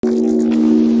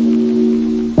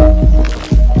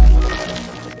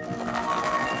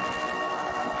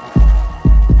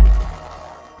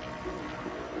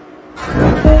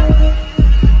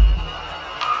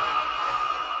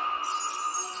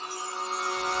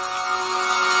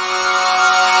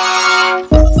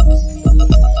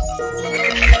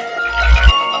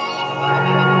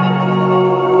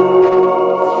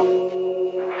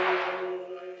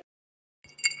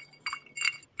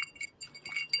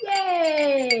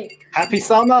Happy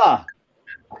summer!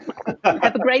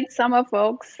 Have a great summer,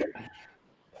 folks.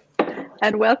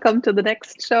 And welcome to the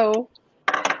next show.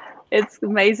 It's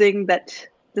amazing that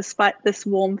despite this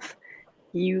warmth,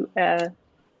 you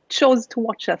chose to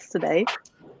watch us today.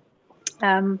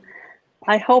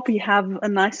 I hope you have a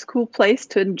nice, cool place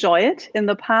to enjoy it. In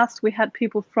the past, we had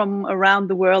people from around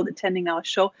the world attending our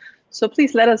show. So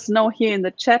please let us know here in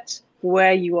the chat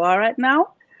where you are right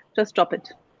now. Just drop it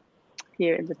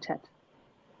here in the chat.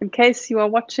 In case you are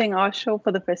watching our show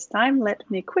for the first time, let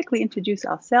me quickly introduce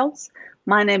ourselves.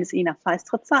 My name is Ina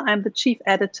Feistritzer. I'm the chief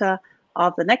editor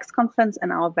of the Next Conference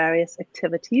and our various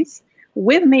activities.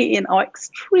 With me in our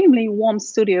extremely warm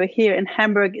studio here in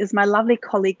Hamburg is my lovely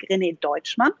colleague René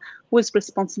Deutschmann, who is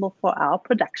responsible for our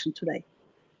production today.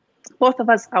 Both of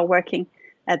us are working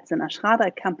at Sinner Schrader,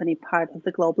 a company part of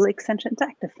the Global Accenture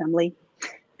Interactive family.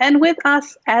 And with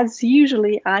us, as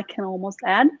usually, I can almost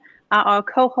add, are our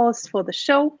co-hosts for the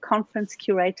show, conference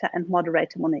curator and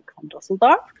moderator Monique van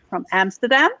Dusseldorf from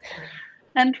Amsterdam,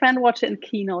 and trend watcher and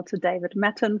keynoter David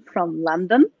Matten from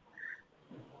London.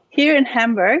 Here in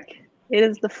Hamburg, it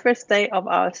is the first day of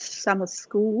our summer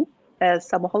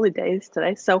holidays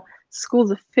today, so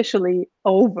school's officially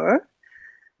over.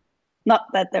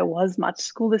 Not that there was much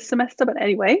school this semester, but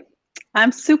anyway,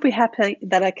 I'm super happy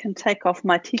that I can take off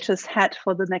my teacher's hat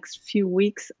for the next few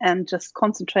weeks and just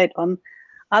concentrate on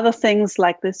other things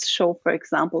like this show, for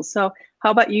example. So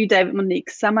how about you, David, Monique?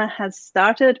 Summer has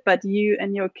started, but you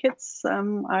and your kids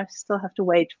still have to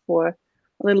wait for a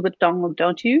little bit longer,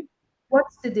 don't you?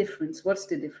 What's the difference?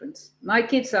 My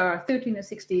kids are 13 and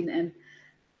 16, and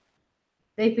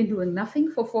they've been doing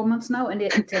nothing for 4 months now, and they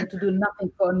intend to do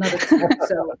nothing for another 2.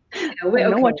 So I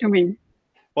know what you mean.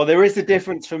 Well, there is a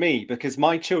difference for me because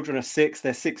my children are 6,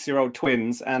 they're 6-year-old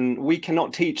twins, and we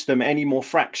cannot teach them any more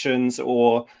fractions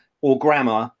or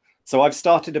grammar. So I've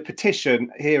started a petition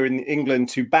here in England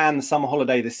to ban the summer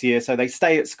holiday this year, so they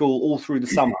stay at school all through the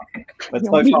summer. But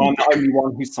so far, I'm the only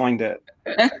one who signed it.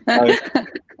 So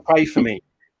pray for me.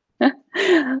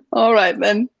 All right,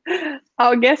 then.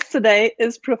 Our guest today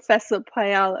is Professor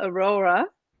Payal Arora.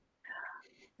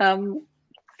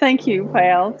 Thank you,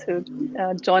 Payal,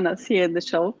 to join us here in the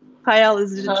show. Payal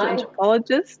is a digital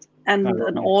anthropologist and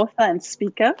an author and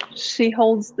speaker. She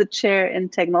holds the chair in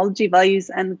technology values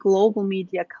and global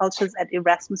media cultures at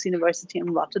Erasmus University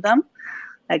in Rotterdam.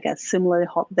 I guess similarly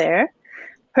hot there.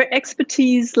 Her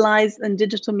expertise lies in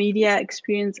digital media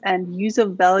experience and user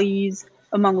values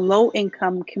among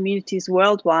low-income communities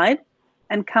worldwide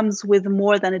and comes with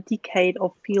more than a decade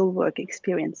of fieldwork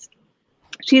experience.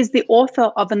 She is the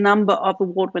author of a number of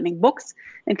award-winning books,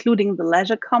 including The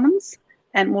Leisure Commons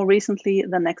and more recently,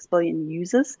 The Next Billion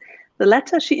Users. The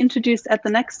latter she introduced at the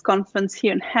Next Conference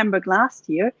here in Hamburg last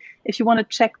year. If you want to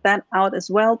check that out as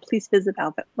well, please visit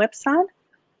our website.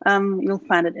 You'll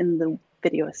find it in the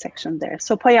video section there.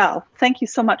 So Payal, thank you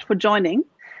so much for joining.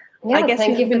 Yeah,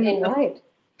 thank you for the invite.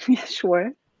 Yeah,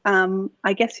 sure.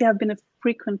 I guess you have been a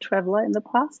frequent traveler in the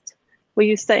past. Will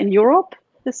you stay in Europe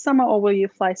this summer or will you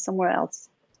fly somewhere else?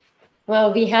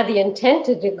 Well, we had the intent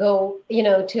to go,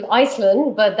 to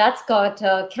Iceland, but that's got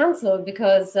canceled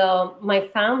because my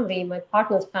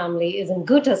partner's family is in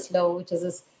Gütersloh, which is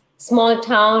a small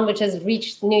town which has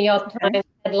reached New York Times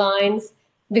headlines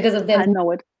because of their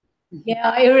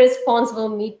irresponsible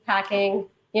meatpacking,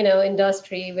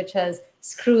 industry, which has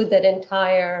screwed that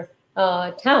entire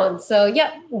town. So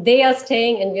yeah, they are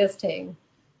staying and we are staying.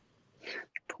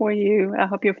 Poor you. I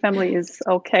hope your family is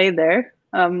okay there.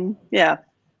 Yeah.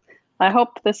 I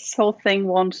hope this whole thing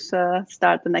won't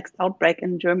start the next outbreak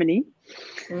in Germany.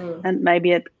 And maybe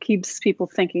it keeps people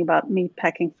thinking about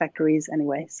meatpacking factories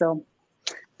anyway. So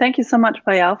thank you so much,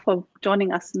 Payal, for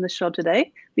joining us in the show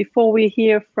today. Before we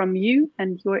hear from you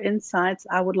and your insights,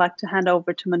 I would like to hand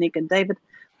over to Monique and David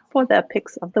for their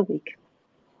picks of the week.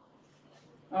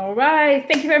 All right.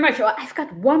 Thank you very much. Well, I've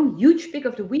got one huge pick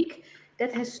of the week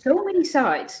that has so many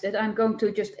sides that I'm going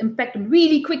to just unpack them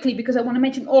really quickly because I want to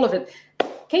mention all of it.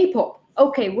 K-pop.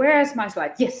 Okay, where's my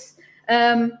slide? Yes.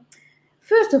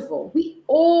 First of all, we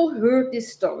all heard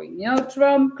this story.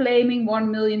 Trump claiming 1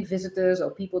 million visitors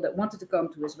or people that wanted to come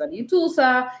to his rally in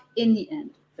Tulsa. In the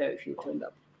end, very few turned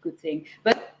up. Good thing.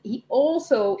 But he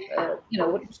also,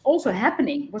 what was also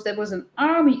happening was there was an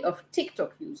army of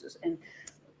TikTok users and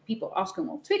people asking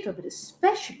on Twitter, but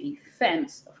especially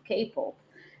fans of K-pop,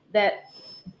 that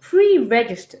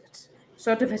pre-registered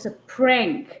sort of as a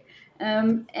prank.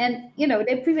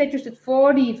 They pre-registered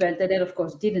for the event that of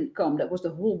course didn't come. That was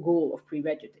the whole goal of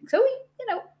pre-registering. So,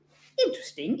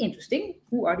 interesting.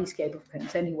 Who are these K-pop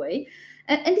fans anyway?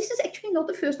 And this is actually not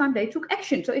the first time they took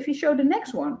action. So if you show the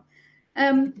next one,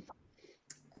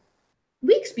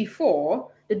 weeks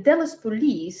before, the Dallas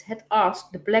police had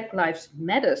asked the Black Lives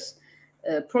Matters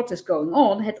protest going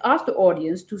on, had asked the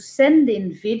audience to send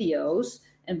in videos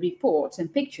and reports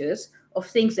and pictures of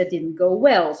things that didn't go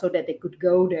well so that they could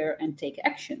go there and take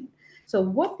action. So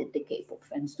what did the K-pop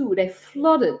fans do? They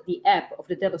flooded the app of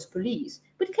the Dallas police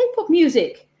with K-pop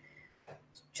music,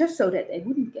 just so that they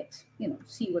wouldn't get,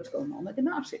 see what's going on at the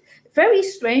market. Very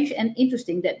strange and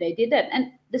interesting that they did that.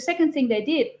 And the second thing they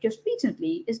did just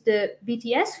recently is the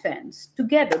BTS fans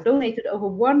together donated over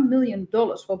 $1 million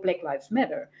for Black Lives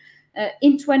Matter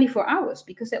in 24 hours,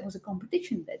 because that was a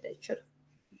competition that they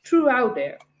threw out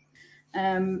there.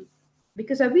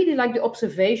 Because I really like the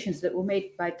observations that were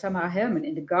made by Tamara Herman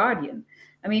in The Guardian.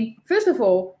 I mean, first of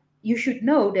all, you should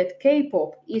know that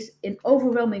K-pop is an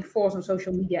overwhelming force on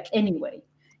social media anyway.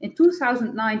 In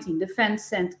 2019, the fans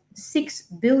sent 6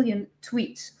 billion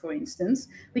tweets, for instance,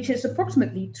 which is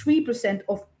approximately 3%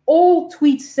 of all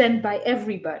tweets sent by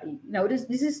everybody.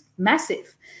 This is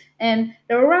massive. And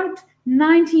there are around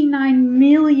 99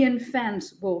 million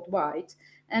fans worldwide.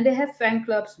 And they have fan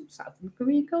clubs from South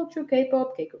Korean culture,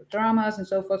 K-pop, K-pop dramas, and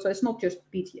so forth. So it's not just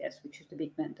BTS, which is the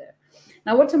big band there.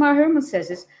 Now, what Tamara Herman says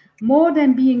is, more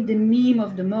than being the meme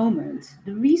of the moment,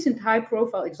 the recent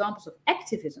high-profile examples of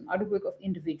activism are the work of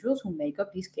individuals who make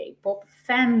up these K-pop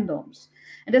fandoms.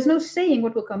 And there's no saying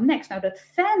what will come next. Now that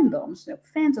fandoms,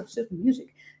 fans of certain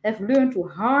music, have learned to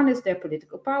harness their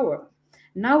political power.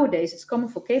 Nowadays, it's common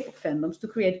for K-pop fandoms to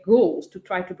create goals to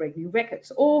try to break new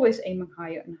records, always aiming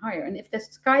higher and higher. And if the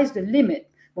sky's the limit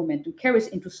momentum carries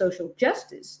into social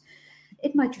justice,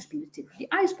 it might just be the tip of the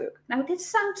iceberg. Now, that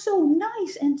sounds so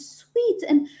nice and sweet.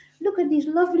 And look at these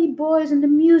lovely boys and the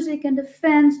music and the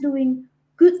fans doing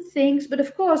good things. But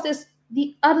of course, there's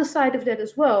the other side of that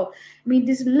as well. I mean,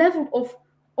 this level of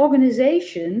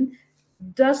organization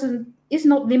is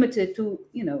not limited to,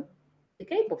 the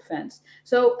K-pop fans.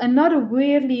 So another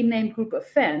weirdly named group of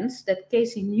fans that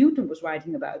Casey Newton was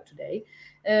writing about today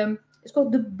is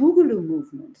called the Boogaloo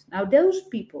movement. Now, those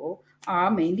people are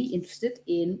mainly interested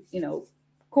in,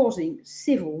 causing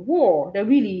civil war. They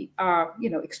really are,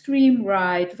 extreme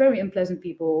right, very unpleasant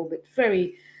people with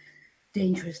very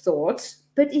dangerous thoughts.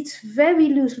 But it's very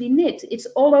loosely knit. It's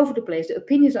all over the place. The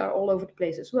opinions are all over the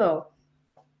place as well.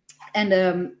 And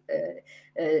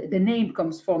the name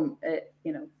comes from,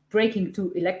 Breaking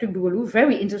to Electric Boogaloo.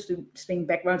 Very interesting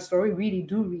background story. Really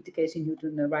do read the Casey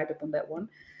Newton write-up on that one.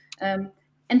 And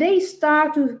they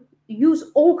start to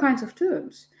use all kinds of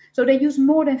terms. So they use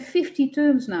more than 50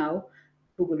 terms now.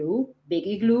 Boogaloo, Big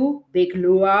Igloo, Big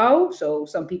Luau. So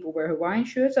some people wear Hawaiian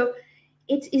shirts. So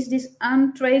it is this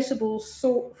untraceable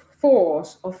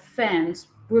force of fans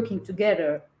working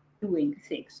together, doing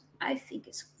things. I think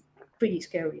it's pretty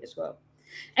scary as well.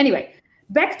 Anyway,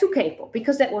 back to K-pop,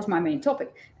 because that was my main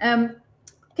topic.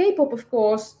 K-pop, of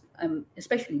course,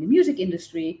 especially in the music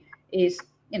industry, is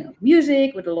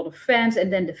music with a lot of fans, and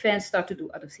then the fans start to do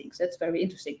other things. That's very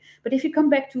interesting. But if you come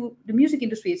back to the music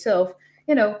industry itself,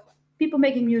 people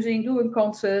making music, doing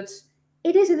concerts,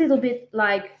 it is a little bit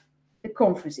like the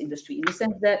conference industry in the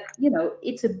sense that,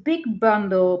 it's a big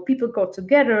bundle, people got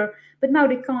together, but now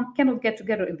they cannot get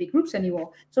together in big groups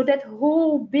anymore. So that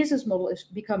whole business model is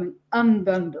becoming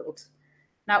unbundled.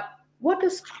 Now, what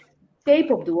does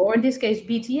K-pop do, or in this case,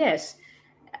 BTS?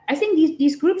 I think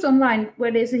these groups online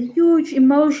where there's a huge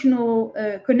emotional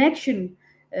connection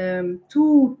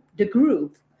to the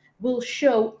group will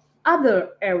show other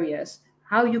areas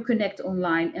how you connect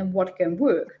online and what can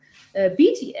work.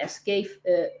 BTS gave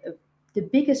the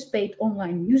biggest paid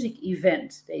online music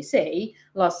event, they say,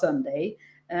 last Sunday.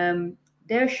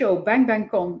 Their show, Bang Bang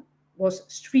Con, was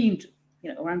streamed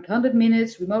around 100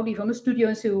 minutes remotely from the studio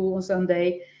in Seoul on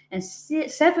Sunday, and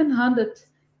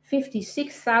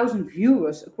 756,000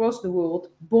 viewers across the world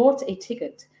bought a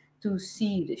ticket to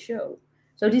see the show.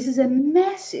 So this is a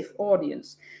massive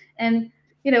audience. And,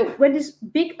 when this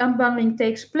big unbundling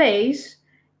takes place,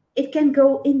 it can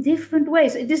go in different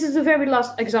ways. This is the very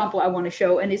last example I want to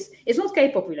show, and it's not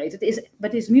K-pop related,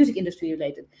 but it's music industry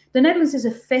related. The Netherlands is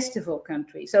a festival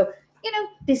country. So,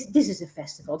 this is a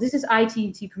festival. This is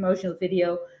IT&T promotional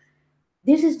video.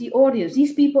 This is the audience.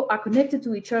 These people are connected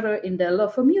to each other in their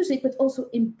love for music, but also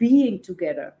in being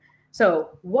together.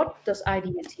 So what does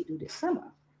IT&T do this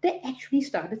summer? They actually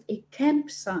started a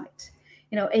campsite,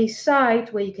 a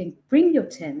site where you can bring your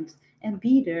tent and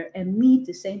be there and meet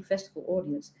the same festival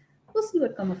audience. We'll see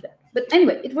what comes of that. But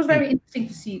anyway, it was very interesting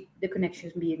to see the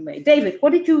connections being made. David,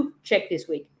 what did you check this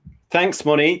week? Thanks,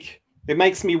 Monique. It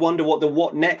makes me wonder what the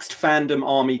What Next fandom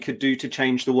army could do to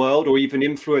change the world, or even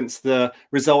influence the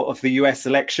result of the US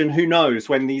election. Who knows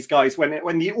when these guys,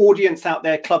 when the audience out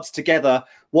there clubs together,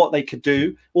 what they could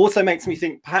do. Also makes me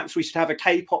think perhaps we should have a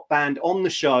K-pop band on the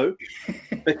show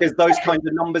because those kinds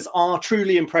of numbers are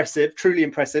truly impressive, truly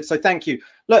impressive. So thank you.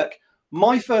 Look,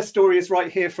 my first story is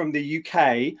right here from the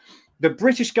UK. The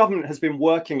British government has been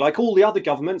working, like all the other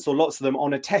governments, or lots of them,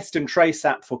 on a test and trace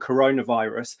app for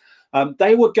coronavirus.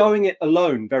 They were going it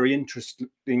alone, very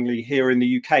interestingly, here in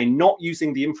the UK, not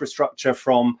using the infrastructure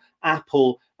from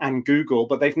Apple and Google,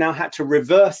 but they've now had to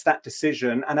reverse that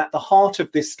decision. And at the heart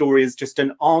of this story is just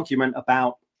an argument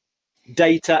about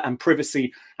data and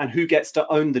privacy and who gets to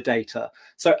own the data.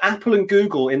 So Apple and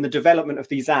Google in the development of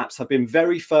these apps have been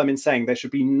very firm in saying there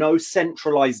should be no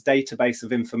centralized database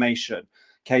of information.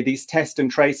 Okay, these test and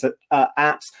trace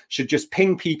apps should just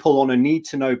ping people on a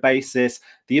need-to-know basis.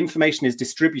 The information is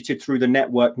distributed through the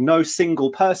network. No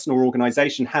single person or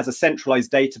organization has a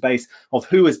centralized database of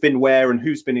who has been where and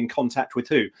who's been in contact with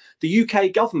who. The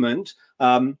UK government,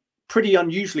 pretty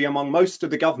unusually among most of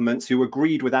the governments who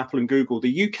agreed with Apple and Google,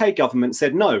 the UK government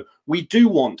said, no, we do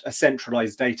want a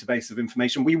centralized database of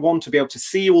information. We want to be able to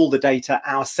see all the data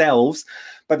ourselves,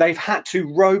 but they've had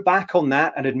to row back on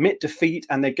that and admit defeat,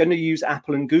 and they're going to use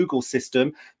Apple and Google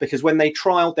system because when they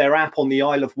trialed their app on the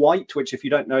Isle of Wight, which if you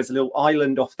don't know is a little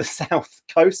island off the south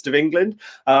coast of England,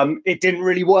 it didn't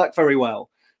really work very well.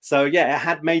 So yeah, it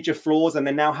had major flaws, and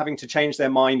they're now having to change their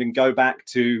mind and go back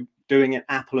to doing it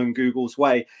Apple and Google's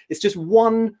way. It's just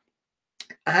one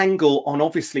angle on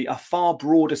obviously a far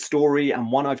broader story,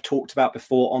 and one I've talked about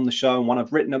before on the show, and one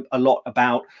I've written a lot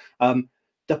about.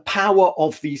 The power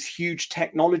of these huge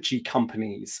technology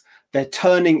companies. They're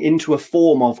turning into a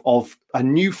form of a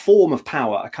new form of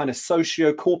power, a kind of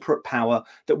socio-corporate power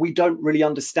that we don't really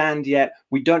understand yet.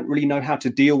 We don't really know how to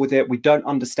deal with it. We don't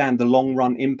understand the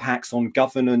long-run impacts on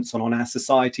governance and on our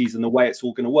societies and the way it's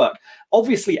all going to work.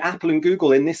 Obviously, Apple and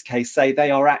Google in this case say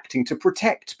they are acting to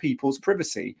protect people's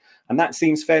privacy, and that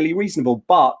seems fairly reasonable.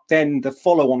 But then the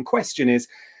follow-on question is,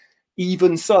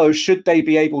 even so, should they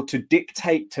be able to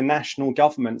dictate to national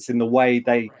governments in the way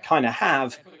they kind of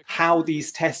have how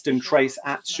these test and trace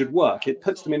apps should work? It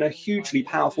puts them in a hugely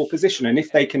powerful position. And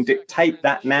if they can dictate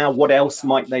that now, what else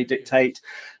might they dictate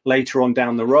later on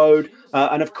down the road?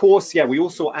 And of course, yeah, we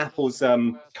all saw Apple's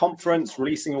conference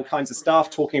releasing all kinds of stuff,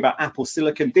 talking about Apple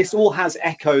Silicon. This all has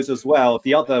echoes as well.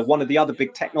 One of the other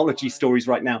big technology stories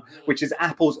right now, which is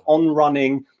Apple's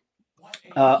on-running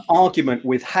argument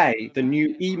with Hey, the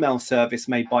new email service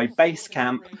made by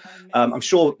Basecamp. I'm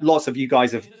sure lots of you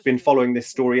guys have been following this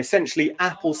story. Essentially,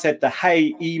 Apple said the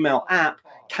Hey email app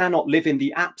cannot live in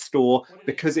the App Store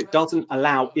because it doesn't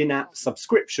allow in-app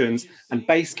subscriptions. And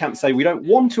Basecamp say we don't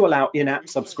want to allow in-app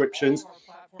subscriptions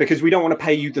because we don't want to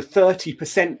pay you the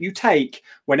 30% you take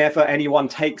whenever anyone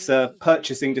takes a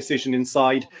purchasing decision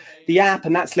inside the app.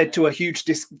 And that's led to a huge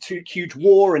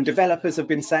war. And developers have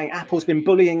been saying Apple's been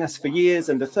bullying us for years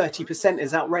and the 30%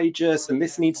 is outrageous and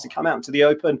this needs to come out to the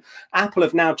open. Apple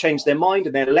have now changed their mind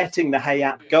and they're letting the Hey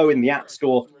app go in the App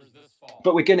Store.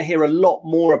 But we're going to hear a lot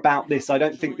more about this. I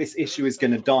don't think this issue is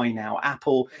going to die now.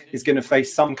 Apple is going to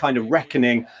face some kind of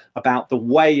reckoning about the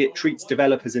way it treats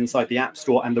developers inside the App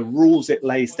Store and the rules it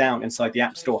lays down inside the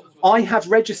App Store. I have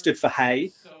registered for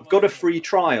Hey. I've got a free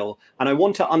trial and I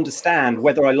want to understand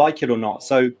whether I like it or not.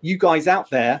 So you guys out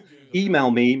there, email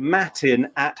me,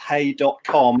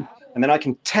 matin@hey.com, and then I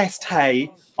can test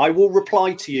Hey. I will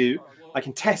reply to you. I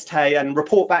can test Hey and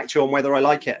report back to you on whether I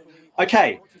like it.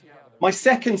 Okay. My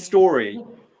second story,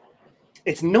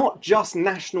 it's not just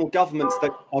national governments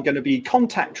that are going to be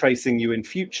contact tracing you in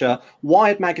future.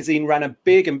 Wired magazine ran a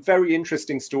big and very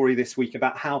interesting story this week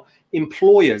about how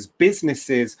employers,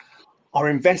 businesses are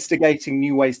investigating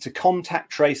new ways to contact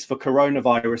trace for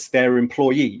coronavirus their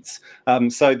employees.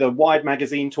 So the Wired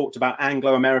magazine talked about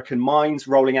Anglo-American mines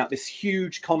rolling out this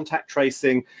huge contact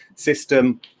tracing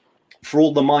system for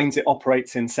all the mines it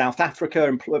operates in South Africa.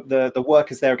 And the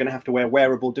workers there are going to have to wear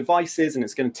wearable devices, and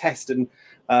it's going to test and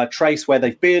trace where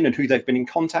they've been and who they've been in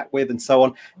contact with and so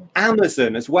on.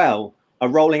 Amazon as well are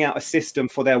rolling out a system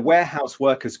for their warehouse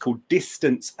workers called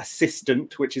Distance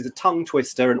Assistant, which is a tongue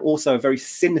twister and also a very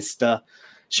sinister,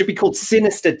 should be called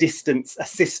Sinister Distance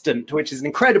Assistant, which is an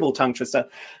incredible tongue twister.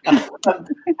 And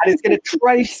it's going to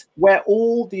trace where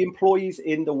all the employees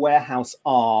in the warehouse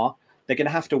are. They're going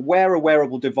to have to wear a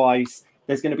wearable device.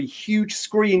 There's going to be huge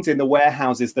screens in the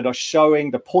warehouses that are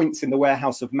showing the points in the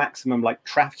warehouse of maximum like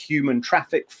human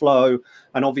traffic flow.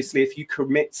 And obviously, if you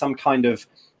commit some kind of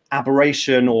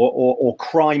aberration or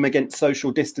crime against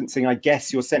social distancing, I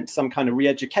guess you're sent to some kind of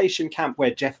re-education camp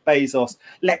where Jeff Bezos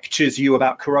lectures you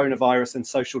about coronavirus and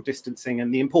social distancing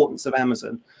and the importance of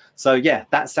Amazon. So yeah,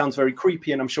 that sounds very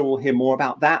creepy, and I'm sure we'll hear more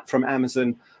about that from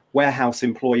Amazon warehouse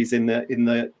employees in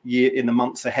the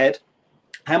months ahead.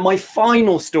 And my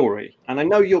final story, and I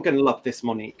know you're going to love this,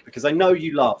 Monique, because I know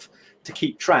you love to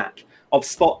keep track of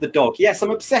Spot the Dog. Yes,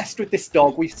 I'm obsessed with this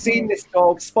dog. We've seen this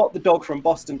dog, Spot the Dog from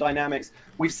Boston Dynamics.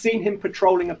 We've seen him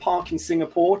patrolling a park in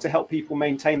Singapore to help people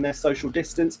maintain their social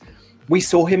distance. We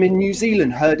saw him in New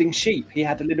Zealand herding sheep. He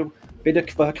had a little bit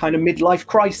of a kind of midlife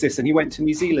crisis and he went to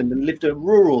New Zealand and lived a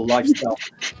rural lifestyle.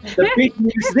 The big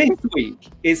news this week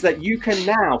is that you can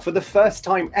now, for the first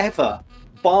time ever,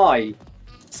 buy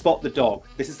Spot the Dog.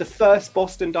 This is the first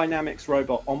Boston Dynamics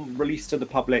robot on release to the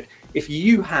public. If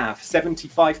you have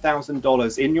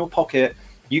 $75,000 in your pocket,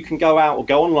 you can go out or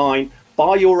go online,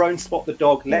 buy your own Spot the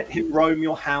Dog, let him roam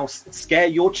your house, scare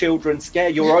your children, scare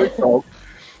your own dog,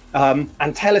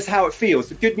 and tell us how it feels.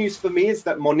 The good news for me is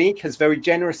that Monique has very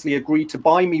generously agreed to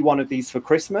buy me one of these for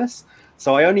Christmas.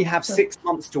 So I only have 6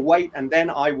 months to wait, and then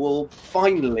I will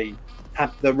finally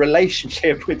have the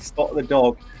relationship with Spot the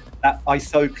Dog that I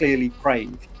so clearly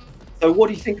crave. So what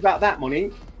do you think about that,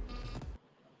 Monique?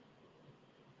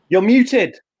 You're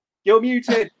muted. You're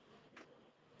muted.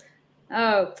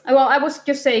 Oh, well, I was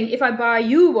just saying, if I buy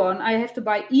you one, I have to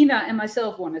buy Ina and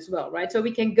myself one as well, right? So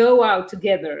we can go out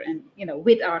together and,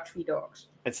 with our 3 dogs.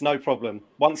 It's no problem.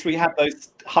 Once we have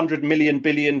those 100 million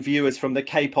billion viewers from the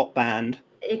K-pop band.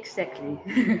 Exactly.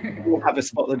 We'll have a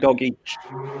Spot the Dog each.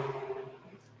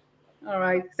 All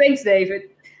right. Thanks, David.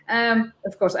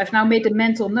 Of course, I've now made a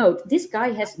mental note. This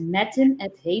guy has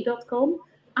Metin@hey.com.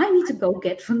 I need to go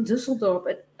get from Dusseldorp.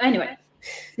 Anyway,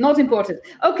 not important.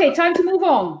 Okay, time to move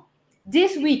on.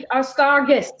 This week, our star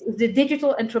guest is the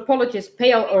digital anthropologist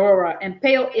Payal Arora. And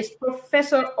Payal is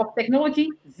Professor of Technology,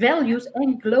 Values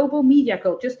and Global Media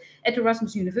Cultures at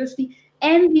Erasmus University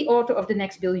and the author of The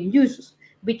Next Billion Users,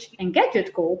 which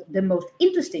Engadget called the most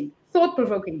interesting,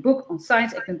 thought-provoking book on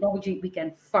science and technology we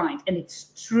can find. And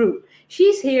it's true.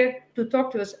 She's here to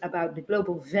talk to us about the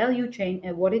global value chain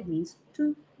and what it means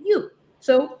to you.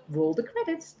 So roll the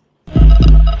credits.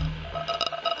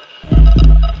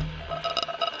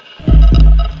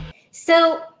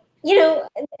 So, there's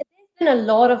been a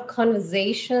lot of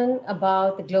conversation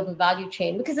about the global value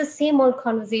chain because the same old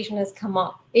conversation has come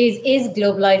up. Is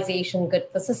globalization good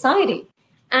for society?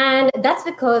 And that's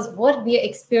because what we are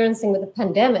experiencing with the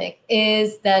pandemic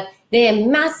is that there are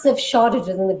massive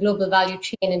shortages in the global value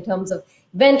chain in terms of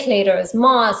ventilators,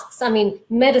 masks,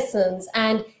 medicines,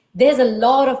 and there's a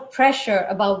lot of pressure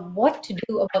about what to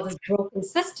do about this broken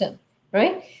system,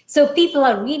 right? So people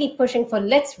are really pushing for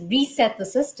let's reset the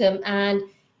system, and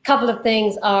a couple of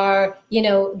things are,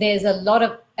 there's a lot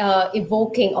of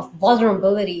evoking of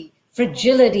vulnerability,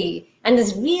 fragility, and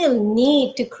this real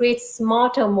need to create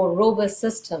smarter, more robust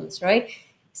systems, right?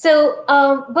 So,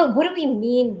 but what do we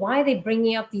mean? Why are they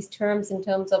bringing up these terms in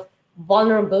terms of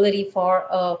vulnerability for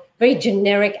a very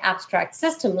generic, abstract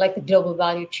system like the global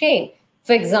value chain?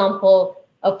 For example,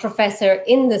 a professor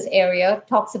in this area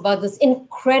talks about this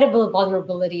incredible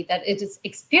vulnerability that it is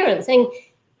experiencing.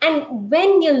 And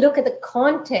when you look at the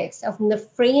context of the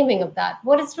framing of that,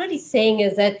 what it's really saying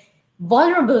is that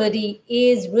vulnerability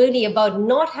is really about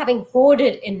not having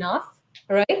hoarded enough,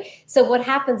 right? So what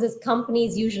happens is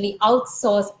companies usually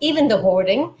outsource even the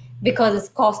hoarding because it's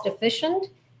cost efficient.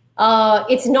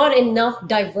 It's not enough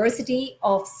diversity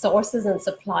of sources and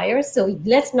suppliers. So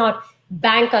let's not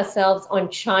bank ourselves on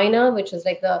China, which is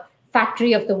like the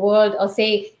factory of the world, or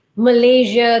say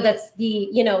Malaysia, that's the,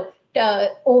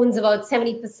 owns about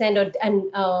 70% and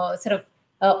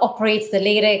operates the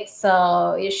latex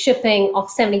shipping of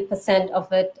 70% of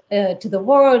it to the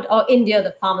world, or India,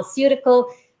 the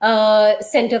pharmaceutical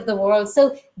center of the world.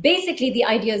 So basically the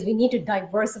idea is we need to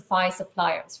diversify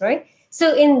suppliers, right?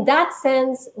 So in that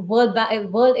sense, World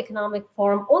Economic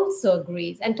Forum also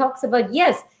agrees and talks about,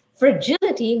 yes,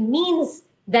 fragility means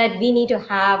that we need to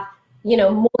have,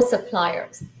 more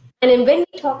suppliers. And when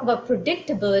we talk about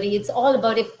predictability, it's all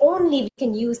about if only we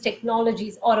can use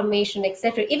technologies, automation,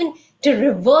 etc., even to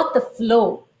revert the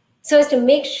flow so as to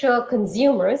make sure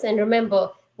consumers, and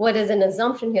remember what is an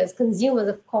assumption here is consumers,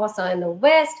 of course, are in the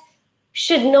West,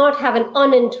 should not have an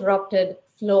uninterrupted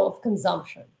flow of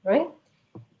consumption, right?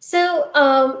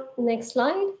 So next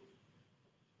slide.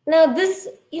 Now this,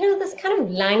 this kind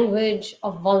of language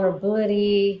of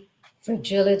vulnerability,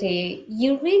 fragility,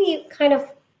 you really kind of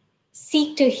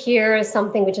seek to hear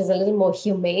something which is a little more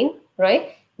humane,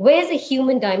 right? Where's the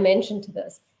human dimension to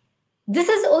this? This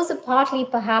is also partly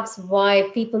perhaps why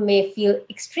people may feel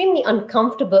extremely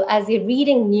uncomfortable as they're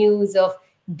reading news of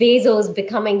Bezos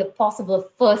becoming the possible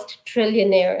first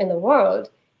trillionaire in the world.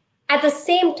 At the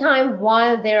same time,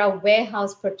 while there are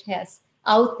warehouse protests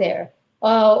out there,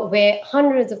 where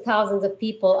hundreds of thousands of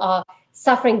people are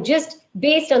suffering just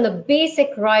based on the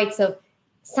basic rights of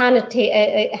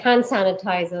hand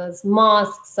sanitizers,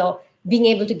 masks, or being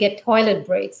able to get toilet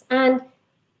breaks. And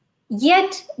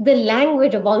yet the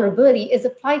language of vulnerability is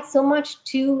applied so much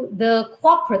to the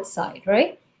corporate side,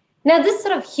 right? Now, this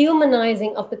sort of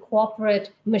humanizing of the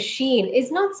corporate machine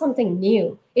is not something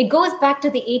new. It goes back to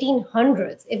the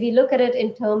 1800s. If you look at it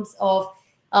in terms of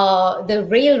the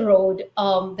railroad,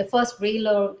 the first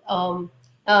railroad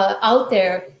out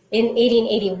there in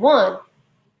 1881,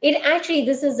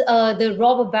 this is the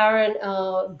robber baron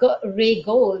Ray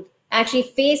Gold actually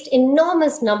faced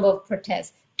enormous number of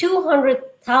protests.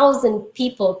 200,000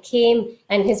 people came,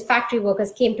 and his factory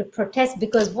workers came to protest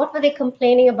because what were they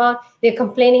complaining about? They're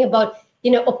complaining about,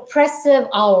 oppressive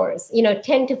hours,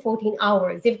 10 to 14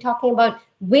 hours. They were talking about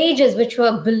wages which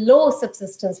were below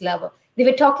subsistence level. They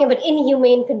were talking about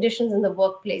inhumane conditions in the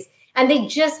workplace, and they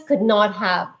just could not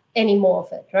have any more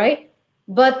of it, right?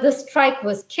 But the strike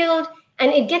was killed,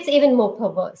 and it gets even more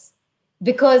perverse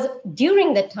because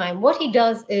during that time, what he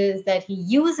does is that he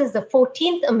uses the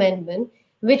 14th Amendment,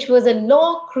 which was a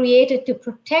law created to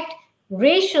protect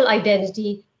racial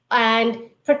identity and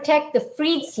protect the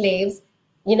freed slaves,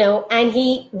 and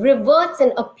he reverts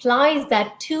and applies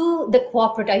that to the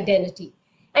corporate identity.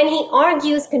 And he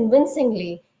argues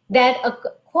convincingly that a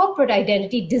corporate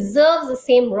identity deserves the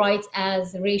same rights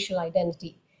as racial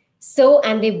identity.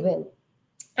 And they win.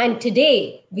 And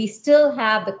today, we still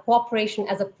have the corporation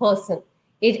as a person.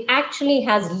 It actually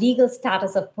has legal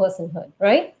status of personhood,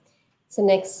 right? So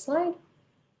next slide.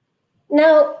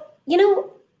 Now,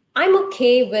 I'm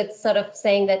okay with sort of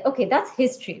saying that, okay, that's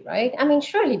history, right? I mean,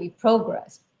 surely we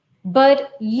progressed.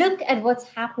 But look at what's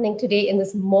happening today in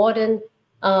this modern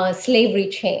slavery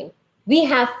chain. We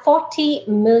have 40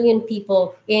 million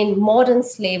people in modern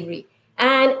slavery.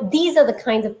 And these are the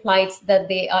kinds of plights that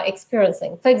they are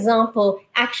experiencing. For example,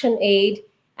 ActionAid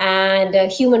and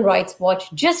Human Rights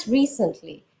Watch just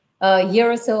recently, a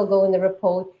year or so ago in the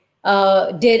report,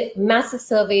 did massive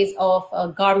surveys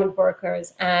of garment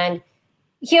workers. And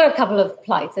here are a couple of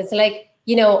plights. It's like,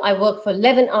 I work for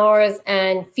 11 hours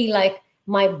and feel like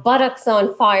my buttocks are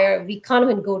on fire. We can't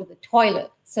even go to the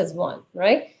toilet, says one,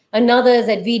 right? Another is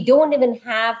that we don't even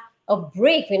have a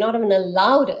break. We're not even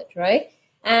allowed it, right?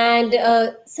 And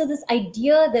so this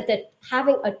idea that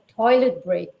having a toilet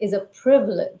break is a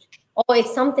privilege or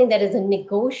it's something that is a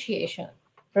negotiation,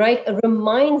 right? It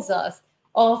reminds us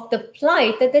of the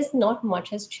plight that there's not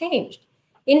much has changed.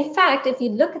 In fact, if you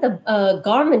look at the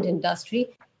garment industry,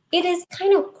 it is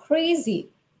kind of crazy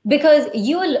because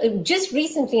just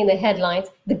recently in the headlines,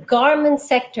 the garment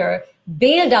sector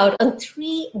bailed out on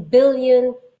 3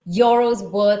 billion euros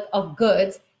worth of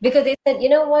goods because they said, you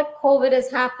know what, COVID has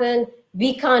happened.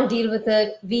 We can't deal with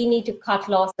it. We need to cut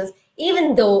losses,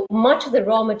 even though much of the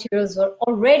raw materials were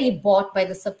already bought by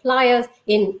the suppliers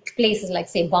in places like,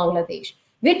 say, Bangladesh.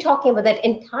 We're talking about that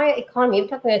entire economy. We're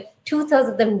talking about 2/3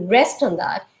 of them rest on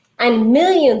that. And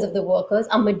millions of the workers,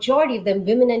 a majority of them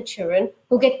women and children,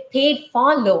 who get paid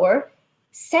far lower.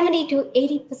 70 to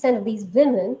 80% of these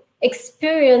women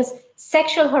experience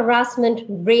sexual harassment,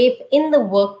 rape in the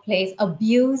workplace,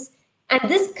 abuse. And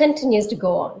this continues to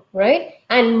go on, right?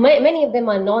 And many of them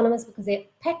are anonymous because they're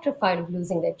petrified of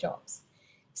losing their jobs.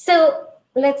 So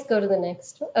let's go to the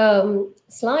next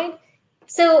slide.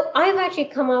 So I've actually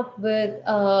come up with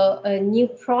a new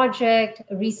project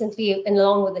recently, and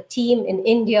along with a team in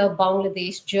India,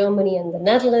 Bangladesh, Germany, and the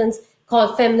Netherlands,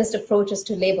 called Feminist Approaches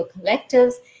to Labor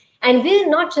Collectives. And we're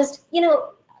not just,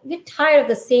 we're tired of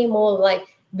the same old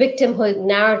victimhood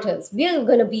narratives. We're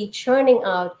going to be churning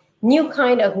out new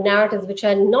kind of narratives, which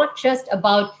are not just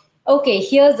about, okay,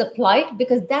 here's a plight,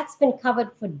 because that's been covered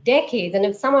for decades. And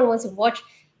if someone wants to watch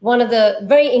one of the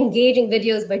very engaging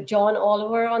videos by John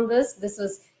Oliver on this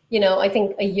was, I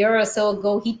think a year or so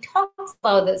ago, he talks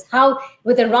about this, how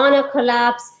with the Rana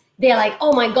collapse, they're like,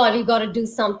 oh my God, we've got to do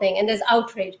something. And there's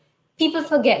outrage. People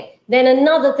forget. Then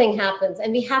another thing happens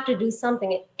and we have to do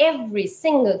something. And every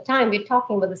single time we're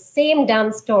talking about the same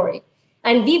damn story.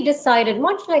 And we've decided,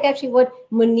 much like actually what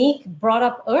Monique brought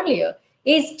up earlier,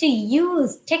 is to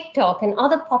use TikTok and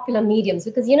other popular mediums,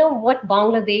 because what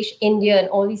Bangladesh, India, and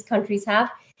all these countries have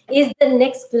is the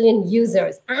next billion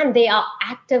users, and they are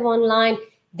active online.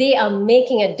 They are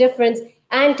making a difference.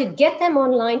 And to get them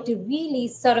online to really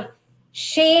sort of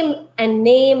shame and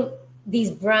name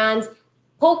these brands,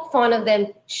 poke fun of them,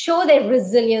 show their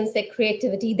resilience, their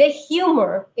creativity, their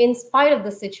humor in spite of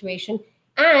the situation,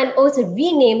 and also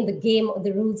rename the game or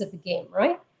the rules of the game,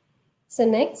 right? So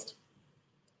next.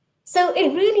 So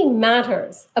it really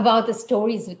matters about the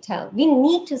stories we tell. We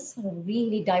need to sort of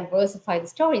really diversify the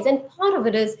stories. And part of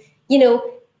it is,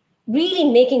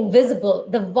 really making visible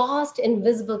the vast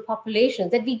invisible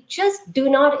populations that we just do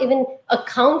not even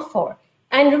account for.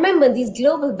 And remember, these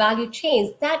global value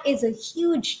chains, that is a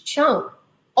huge chunk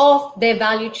of their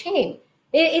value chain.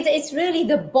 It's really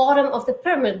the bottom of the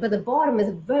pyramid, but the bottom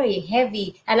is very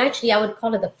heavy. And actually, I would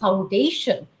call it the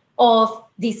foundation of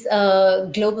these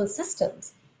global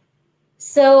systems.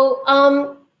 So,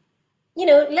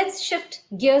 let's shift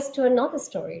gears to another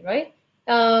story, right?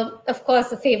 Of course,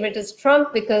 the favorite is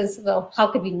Trump because, well, how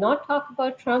could we not talk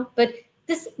about Trump? But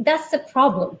that's the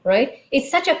problem, right?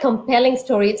 It's such a compelling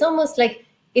story. It's almost like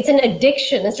it's an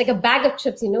addiction. It's like a bag of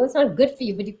chips, it's not good for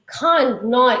you, but you can't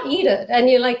not eat it. And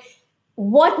you're like,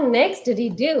 what next did he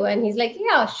do? And he's like,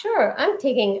 yeah, sure, I'm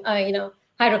taking,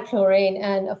 hydrochlorine.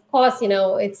 And of course,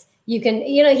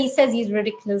 he says these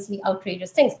ridiculously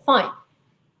outrageous things. Fine.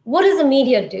 What does the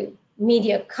media do?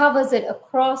 Media covers it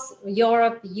across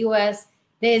Europe, the US.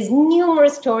 There's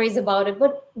numerous stories about it,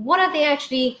 but what are they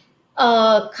actually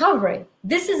covering?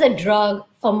 This is a drug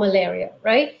for malaria,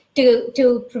 right?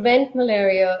 To prevent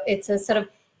malaria, it's a sort of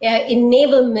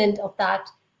enablement of that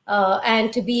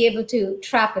and to be able to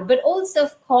trap it. But also,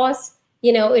 of course,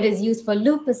 it is used for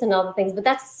lupus and other things, but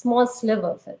that's a small sliver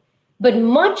of it. But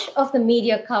much of the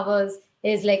media covers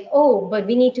is like, oh, but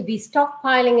we need to be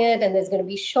stockpiling it, and there's going to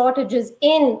be shortages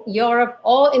in Europe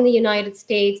or in the United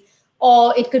States,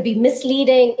 or it could be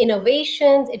misleading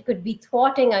innovations, it could be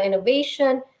thwarting our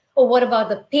innovation, or what about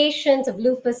the patients of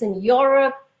lupus in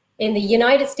Europe, in the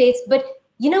United States? But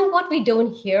what we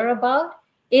don't hear about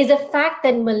is the fact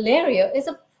that malaria is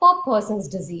a poor person's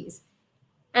disease.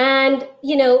 And,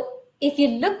 if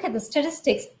you look at the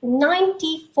statistics,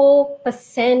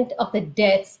 94% of the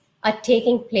deaths are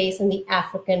taking place in the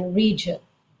African region.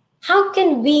 How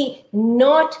can we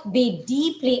not be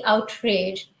deeply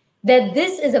outraged that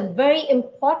this is a very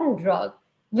important drug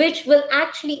which will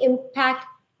actually impact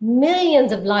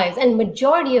millions of lives, and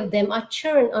majority of them are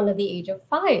children under the age of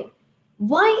 5?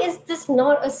 Why is this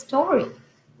not a story?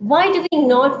 Why do we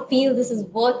not feel this is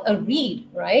worth a read,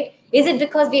 right? Is it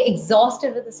because we're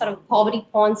exhausted with the sort of poverty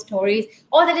porn stories,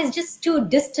 or that is just too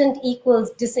distant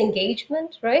equals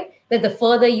disengagement, right? That the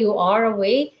further you are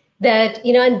away, that,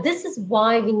 and this is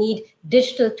why we need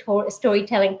digital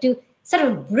storytelling to sort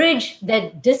of bridge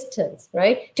that distance,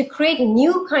 right? To create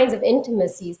new kinds of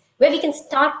intimacies where we can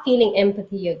start feeling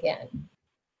empathy again.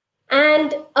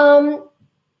 And,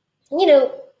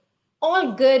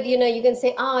 all good, you can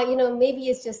say, maybe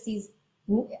it's just these,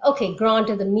 okay,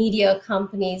 granted the media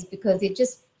companies, because they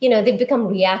just, they become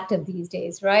reactive these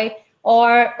days, right?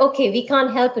 Or, okay, we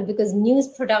can't help it because news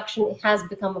production has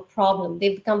become a problem.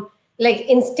 They've become like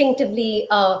instinctively,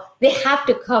 they have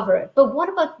to cover it. But what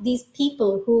about these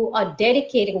people who are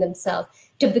dedicating themselves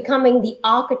to becoming the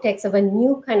architects of a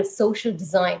new kind of social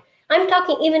design? I'm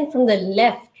talking even from the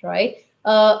left, right?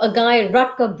 A guy,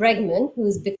 Rutger Bregman,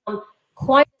 who's become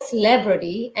quite a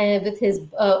celebrity, and with his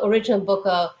original book,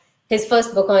 his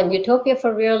first book on Utopia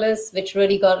for Realists, which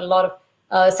really got a lot of,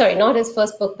 not his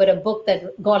first book, but a book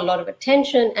that got a lot of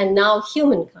attention, and now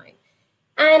Humankind.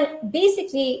 And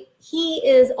basically, he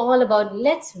is all about,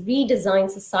 let's redesign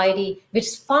society, which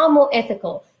is far more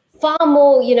ethical, far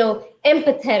more,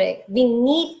 empathetic. We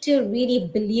need to really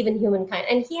believe in humankind.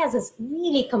 And he has this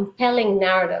really compelling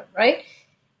narrative, right?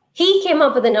 He came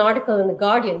up with an article in The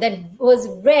Guardian that was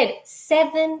read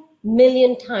 7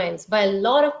 million times by a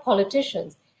lot of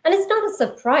politicians. And it's not a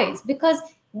surprise, because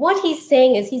what he's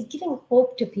saying is he's giving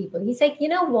hope to people. He's like, you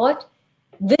know what?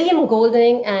 William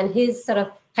Golding and his sort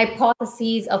of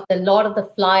hypotheses of the Lord of the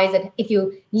Flies, that if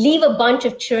you leave a bunch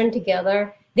of children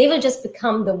together, they will just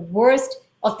become the worst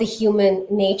of the human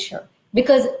nature.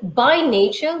 Because by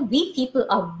nature, we people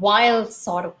are wild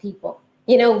sort of people.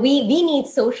 We need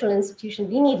social institutions.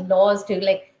 We need laws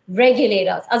to regulate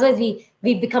us. Otherwise,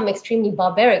 we become extremely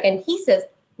barbaric. And he says,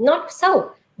 not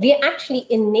so. We are actually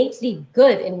innately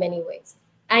good in many ways.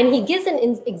 And he gives an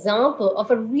example of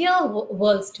a real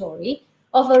world story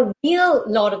of a real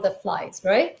Lord of the Flies,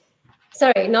 right?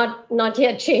 Sorry, not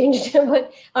yet changed,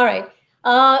 but all right.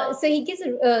 So he gives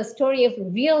a story of a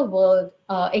real world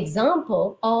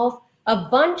example of a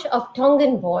bunch of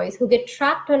Tongan boys who get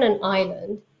trapped on an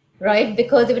island, right?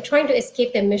 Because they were trying to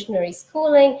escape their missionary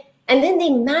schooling. And then they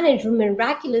managed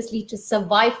miraculously to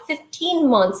survive 15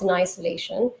 months in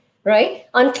isolation, right?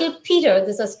 Until Peter,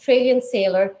 this Australian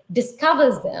sailor,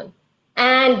 discovers them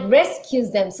and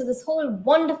rescues them. So this whole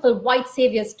wonderful white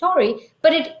savior story,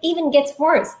 but it even gets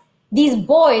worse. These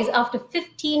boys, after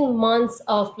 15 months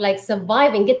of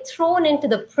surviving, get thrown into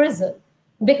the prison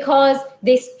because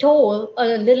they stole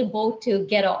a little boat to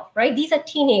get off, right? These are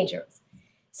teenagers.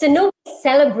 So nobody's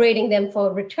celebrating them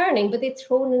for returning, but they're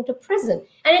thrown into prison.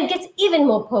 And it gets even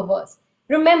more perverse.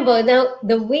 Remember, now,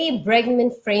 the way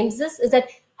Bregman frames this is that,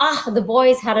 the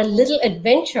boys had a little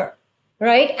adventure,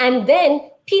 right? And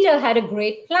then Peter had a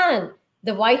great plan.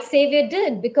 The white savior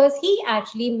did, because he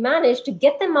actually managed to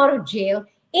get them out of jail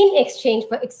in exchange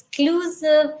for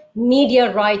exclusive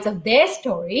media rights of their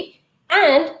story.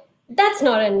 And that's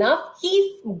not enough.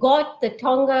 He got the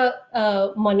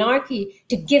Tonga monarchy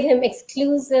to give him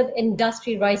exclusive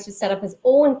industry rights to set up his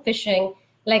own fishing,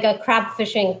 like a crab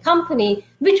fishing company,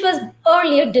 which was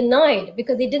earlier denied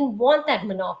because they didn't want that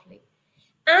monopoly.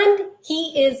 And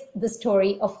he is the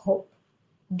story of hope.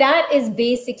 That is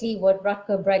basically what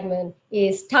Rutger Bregman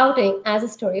is touting as a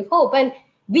story of hope. And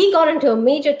we got into a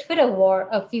major Twitter war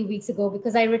a few weeks ago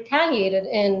because I retaliated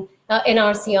in an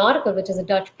RC article, which is a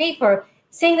Dutch paper,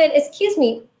 saying that, excuse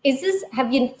me,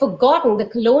 have you forgotten the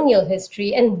colonial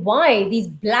history and why these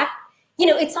black,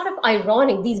 it's sort of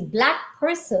ironic, these black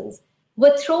persons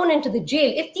were thrown into the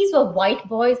jail. If these were white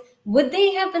boys, would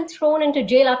they have been thrown into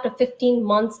jail after 15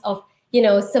 months of,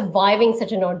 surviving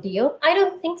such an ordeal? I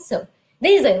don't think so.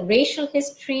 There is a racial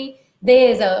history, there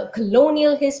is a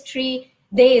colonial history,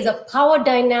 there is a power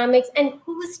dynamics, and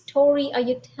whose story are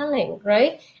you telling,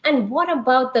 right? And what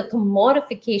about the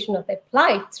commodification of their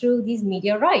plight through these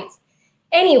media rights?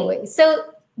 Anyway,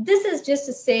 so this is just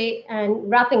to say, and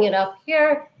wrapping it up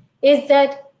here, is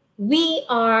that we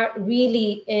are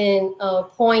really in a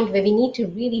point where we need to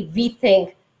really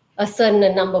rethink a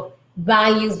certain number of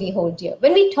values we hold dear.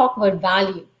 When we talk about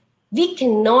value, we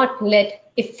cannot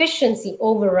let efficiency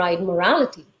override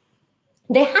morality.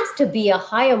 There has to be a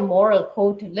higher moral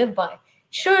code to live by.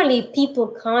 Surely people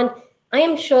can't, I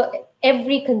am sure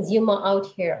every consumer out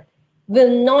here will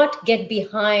not get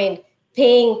behind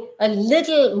paying a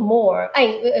little more,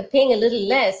 paying a little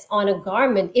less on a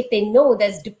garment if they know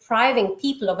that's depriving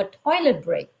people of a toilet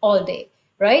break all day,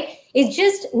 right? It's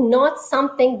just not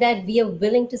something that we are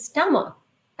willing to stomach.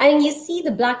 And you see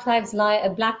the Black Lives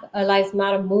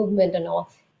Matter movement and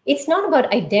all. It's not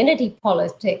about identity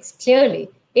politics, clearly.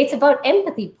 It's about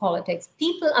empathy politics.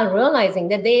 People are realizing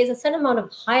that there is a certain amount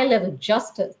of higher level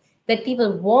justice that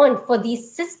people want for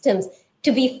these systems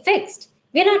to be fixed.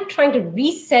 We're not trying to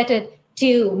reset it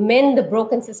to mend the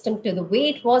broken system to the way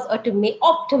it was or to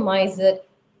optimize it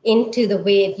into the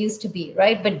way it used to be,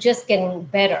 right? But just getting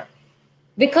better.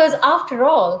 Because after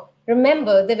all,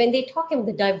 remember that when they talk about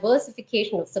the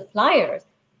diversification of suppliers,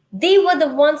 they were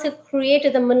the ones who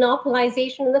created the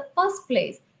monopolization in the first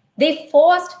place. They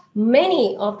forced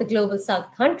many of the global South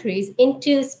countries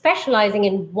into specializing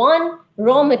in one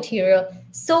raw material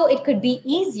so it could be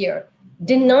easier,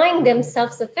 denying them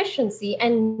self-sufficiency,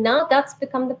 and now that's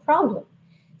become the problem.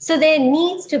 So there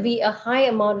needs to be a high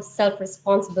amount of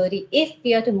self-responsibility if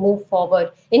we are to move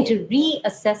forward into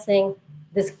reassessing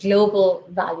this global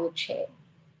value chain.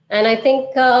 And I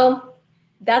think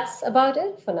that's about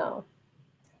it for now.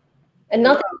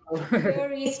 Another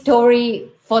scary story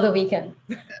for the weekend.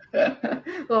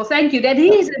 Well, thank you. That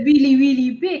is a really,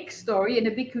 really big story and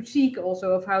a big critique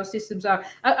also of how systems are.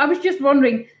 I was just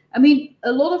wondering, I mean,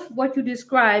 a lot of what you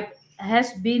describe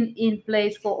has been in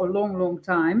place for a long, long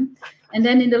time. And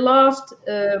then in the last,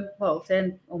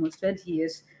 10, almost 20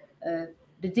 years,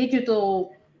 the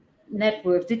digital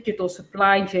networks, digital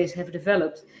supply chains have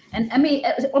developed. And I mean,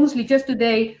 honestly, just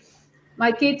today,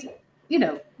 my kid,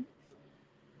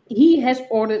 he has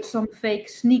ordered some fake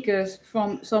sneakers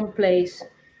from some place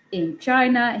in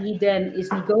China. He then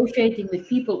is negotiating with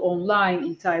people online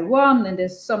in Taiwan, and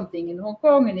there's something in Hong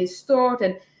Kong and is stored.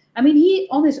 And I mean, he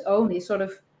on his own is sort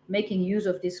of making use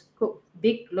of this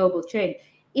big global chain.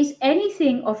 Is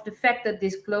anything of the fact that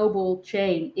this global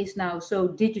chain is now so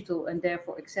digital and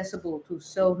therefore accessible to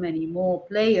so many more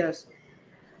players,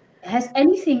 has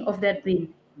anything of that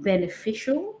been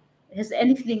beneficial? Has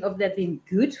anything of that been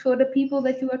good for the people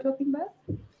that you are talking about?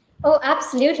 Oh,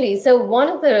 absolutely. So one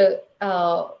of the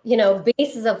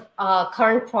basis of our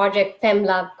current project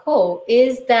FemLab Co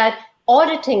is that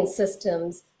auditing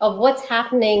systems of what's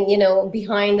happening,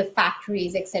 behind the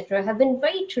factories, etc., have been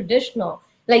very traditional,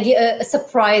 like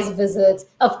surprise visits,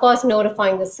 of course,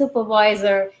 notifying the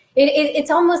supervisor.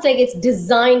 It's almost like it's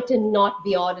designed to not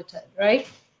be audited, right?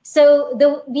 So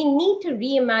we need to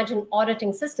reimagine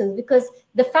auditing systems, because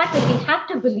the fact that we have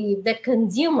to believe that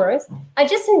consumers are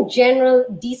just in general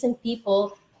decent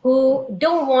people who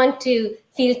don't want to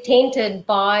feel tainted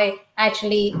by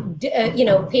actually,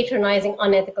 patronizing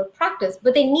unethical practice,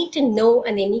 but they need to know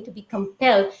and they need to be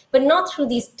compelled, but not through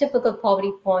these typical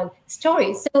poverty porn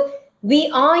stories. So we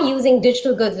are using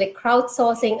digital goods like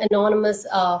crowdsourcing, anonymous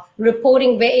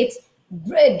reporting, where it's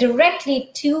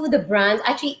directly to the brands,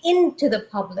 actually into the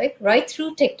public, right,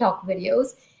 through TikTok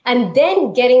videos, and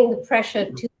then getting the pressure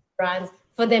to the brands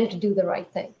for them to do the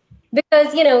right thing.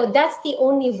 Because, that's the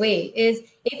only way, is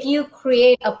if you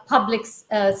create a public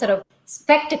sort of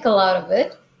spectacle out of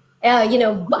it,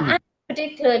 and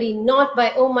particularly not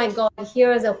by, oh my God,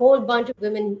 here's a whole bunch of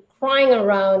women crying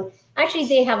around. Actually,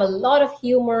 they have a lot of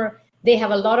humor. They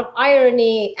have a lot of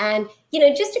irony, and,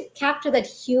 just to capture that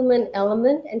human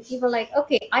element, and people are like,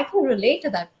 okay, I can relate to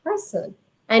that person.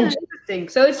 And interesting.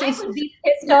 So it's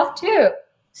pissed off too.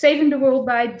 Saving the world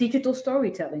by digital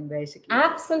storytelling, basically.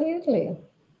 Absolutely.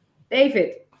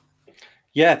 David.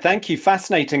 Yeah, thank you.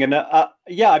 Fascinating. And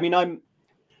yeah, I mean, I'm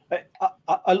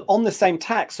on the same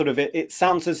tack, sort of, it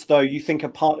sounds as though you think a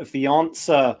part of the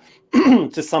answer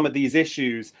to some of these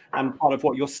issues, and part of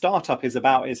what your startup is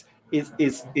about,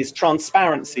 is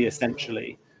transparency,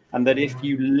 essentially. And that if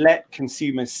you let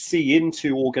consumers see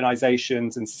into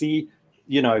organizations and see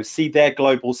their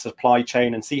global supply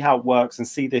chain and see how it works and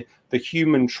see the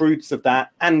human truths of that,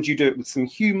 and you do it with some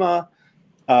humor,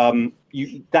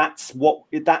 that's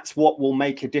what will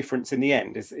make a difference in the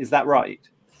end. Is that right?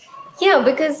 Yeah,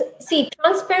 because see,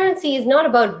 transparency is not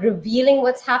about revealing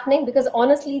what's happening, because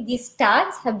honestly, these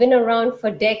stats have been around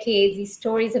for decades. These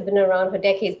stories have been around for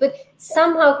decades, but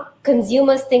somehow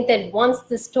consumers think that once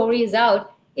the story is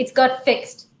out, it's got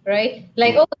fixed, right?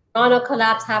 Like, oh, Toronto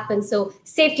collapse happened, so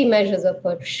safety measures were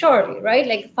put, surely, right?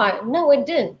 Like fire. No, it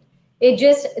didn't.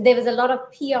 There was a lot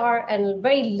of PR and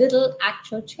very little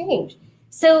actual change.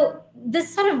 So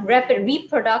this sort of rapid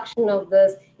reproduction of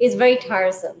this is very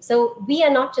tiresome. So we are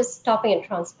not just stopping at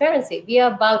transparency. We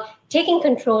are about taking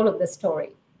control of the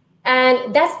story.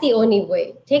 And that's the only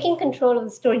way. Taking control of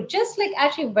the story, just like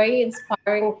actually very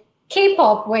inspiring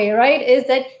K-pop way, right? Is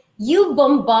that you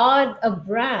bombard a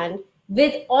brand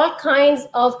with all kinds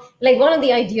of, like, one of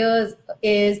the ideas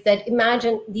is that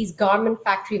imagine these garment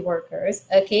factory workers,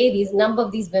 okay, these number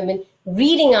of these women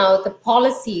reading out the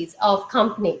policies of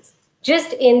companies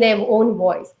just in their own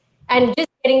voice, and just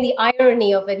getting the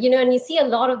irony of it, and you see a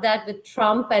lot of that with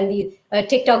Trump and the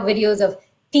TikTok videos of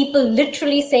people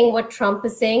literally saying what Trump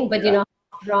is saying, but,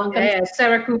 wrong. Yeah,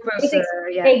 Sarah Cooper's,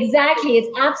 Exactly.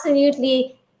 It's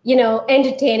absolutely,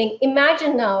 entertaining.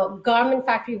 Imagine now garment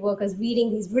factory workers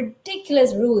reading these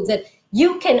ridiculous rules that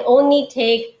you can only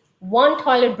take one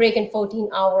toilet break in 14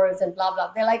 hours and blah,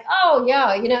 blah. They're like, oh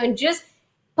yeah, and just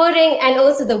putting, and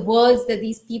also the words that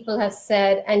these people have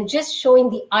said, and just showing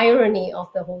the irony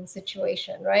of the whole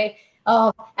situation, right?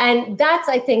 And that's,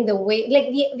 I think, the way, like,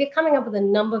 we're coming up with a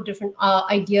number of different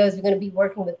ideas. We're going to be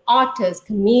working with artists,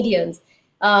 comedians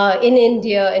in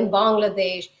India, in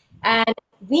Bangladesh, and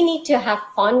we need to have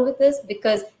fun with this,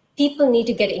 because people need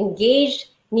to get engaged,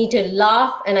 need to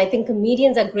laugh. And I think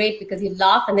comedians are great because you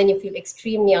laugh and then you feel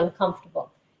extremely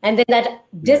uncomfortable. And then that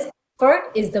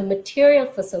discomfort is the material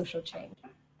for social change.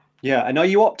 Yeah, and are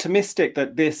you optimistic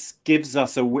that this gives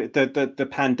us the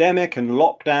pandemic and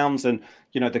lockdowns and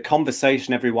the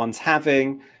conversation everyone's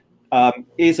having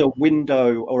is a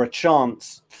window or a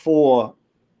chance for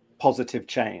positive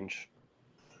change?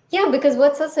 Yeah, because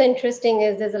what's also interesting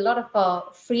is there's a lot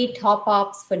of free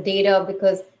top-ups for data,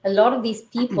 because a lot of these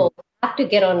people have to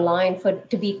get online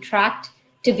to be tracked,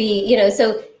 to be,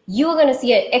 so you're going to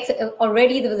see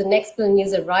already there was an exponential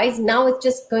user rise. Now it's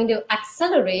just going to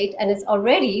accelerate, and it's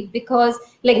already, because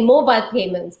like mobile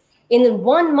payments, in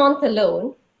 1 month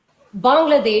alone,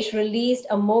 Bangladesh released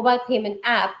a mobile payment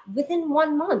app within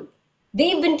 1 month.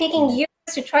 They've been taking years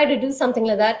to try to do something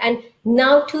like that, and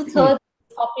now 2/3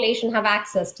 population have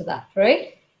access to that,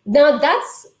 right? Now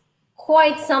that's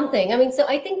quite something. I mean, so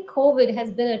I think COVID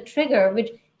has been a trigger which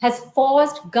has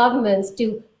forced governments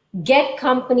to get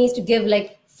companies to give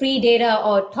like free data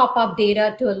or top up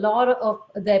data to a lot of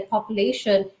their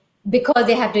population, because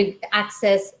they have to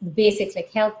access the basics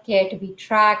like healthcare, to be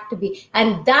tracked,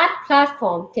 and that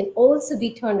platform can also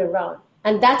be turned around.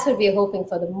 And that's what we're hoping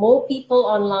for. The more people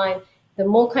online, the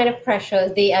more kind of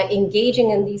pressures they are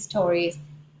engaging in these stories,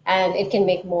 and it can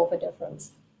make more of a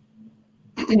difference.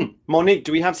 Monique,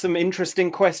 do we have some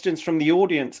interesting questions from the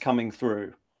audience coming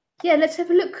through? Yeah, let's have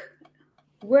a look.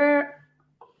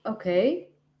 Okay.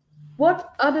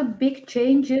 What other big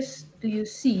changes do you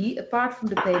see, apart from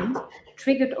the payment,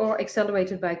 triggered or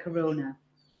accelerated by Corona?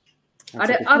 Are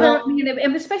there other,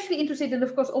 I'm especially interested in,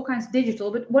 of course, all kinds of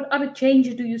digital, but what other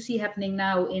changes do you see happening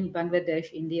now in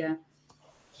Bangladesh, India?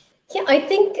 Yeah, I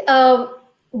think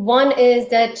one is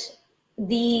that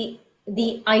the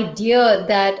idea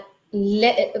that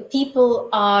people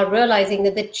are realizing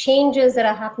that the changes that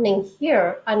are happening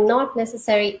here are not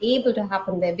necessarily able to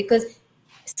happen there, because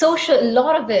a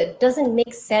lot of it doesn't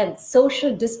make sense.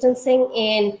 Social distancing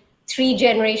in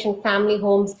 3-generation family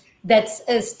homes that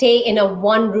stay in a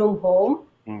one-room home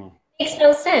makes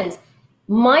no sense.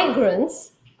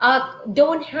 Migrants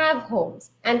don't have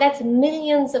homes, and that's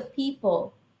millions of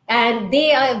people. And they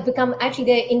have become actually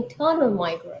they're internal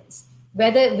migrants,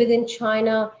 whether within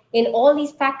China, in all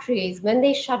these factories, when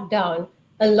they shut down,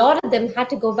 a lot of them had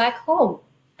to go back home.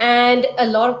 And a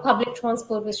lot of public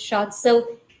transport was shut.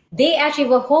 So they actually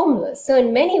were homeless. So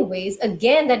in many ways,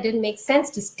 again, that didn't make sense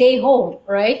to stay home,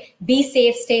 right? Be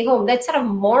safe, stay home. That's sort of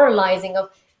moralizing of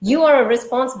you are a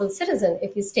responsible citizen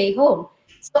if you stay home.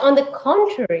 So on the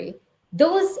contrary,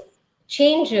 those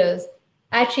changes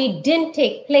actually didn't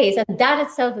take place. And that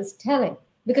itself is telling,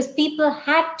 because people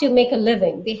had to make a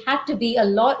living. They had to be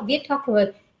we're talking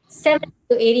about 70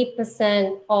 to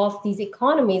 80% of these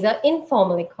economies are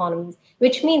informal economies,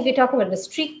 which means we're talking about a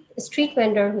street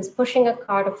vendor who's pushing a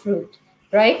cart of fruit,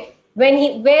 right?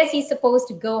 Where's he supposed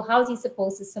to go? How's he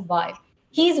supposed to survive?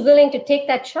 He's willing to take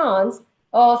that chance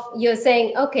of you're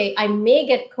saying, okay, I may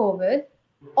get COVID,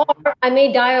 or I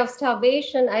may die of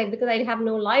starvation because I have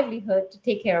no livelihood to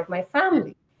take care of my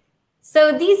family.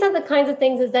 So these are the kinds of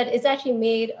things is that it's actually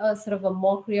made a sort of a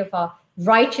mockery of our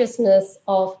righteousness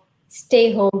of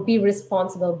stay home, be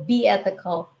responsible, be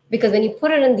ethical. Because when you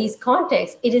put it in these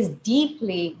contexts, it is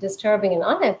deeply disturbing and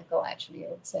unethical, actually, I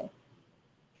would say.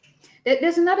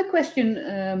 There's another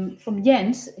question from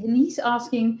Jens, and he's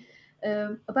asking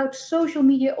about social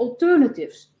media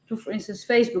alternatives to, for instance,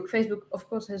 Facebook. Facebook, of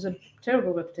course, has a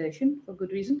terrible reputation for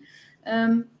good reason.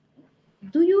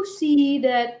 Do you see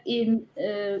that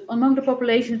among the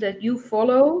populations that you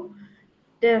follow,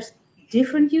 there's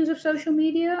different use of social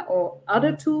media or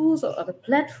other tools or other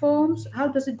platforms? How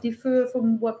does it differ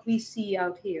from what we see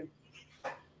out here?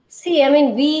 See, I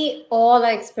mean, we all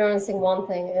are experiencing one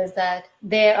thing is that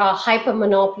there are hyper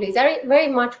monopolies, very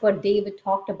much what David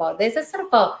talked about. There's a sort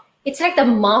of it's like the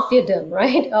mafiadom,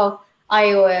 right, of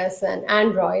iOS and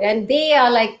Android. And they are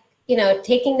like,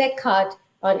 taking their cut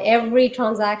on every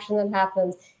transaction that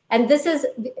happens. And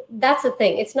that's the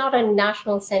thing. It's not a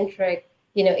national centric,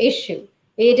 issue.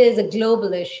 It is a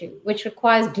global issue, which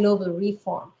requires global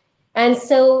reform. And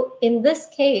so in this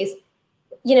case,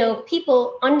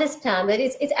 people understand that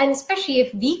it's and especially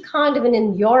if we can't even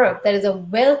in Europe, that is a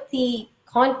wealthy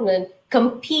continent,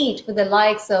 compete with the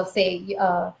likes of, say,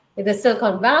 the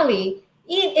Silicon Valley,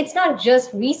 it's not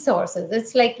just resources.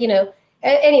 It's like,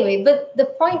 anyway, but the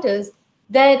point is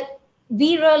that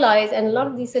we realize, and a lot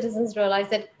of these citizens realize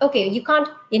that, okay, you can't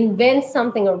invent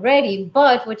something already,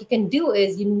 but what you can do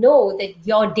is that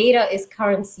your data is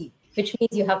currency, which means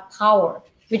you have power,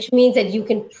 which means that you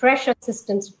can pressure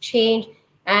systems to change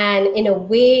and in a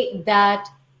way that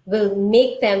will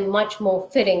make them much more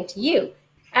fitting to you.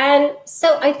 And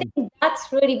so I think that's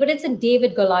really, but it's a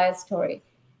David Goliath story.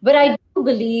 But I do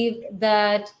believe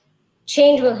that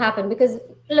change will happen because,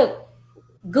 look,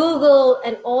 Google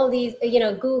and all these,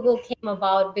 Google came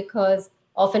about because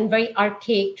of a very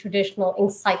archaic, traditional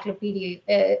encyclopedic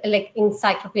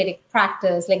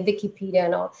practice, like Wikipedia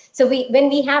and all. So when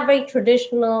we have very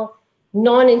traditional,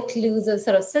 non-inclusive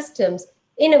sort of systems,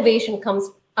 innovation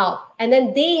comes up. And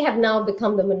then they have now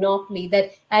become the monopoly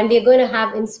and we're going to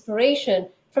have inspiration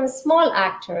from small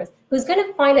actors who's going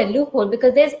to find a loophole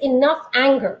because there's enough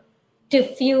anger to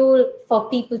fuel for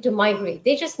people to migrate.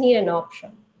 They just need an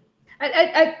option.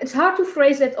 It's hard to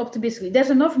phrase that optimistically.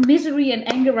 There's enough misery and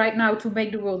anger right now to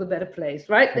make the world a better place,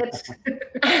 right? That's what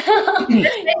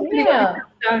it comes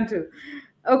down to.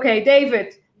 Okay,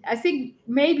 David, I think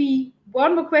maybe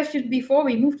one more question before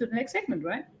we move to the next segment,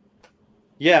 right?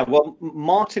 Yeah, well,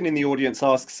 Martin in the audience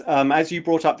asks, as you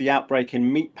brought up the outbreak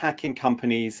in meatpacking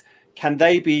companies, can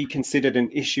they be considered an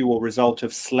issue or result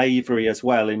of slavery as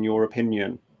well, in your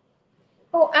opinion?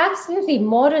 Oh, absolutely.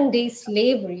 Modern day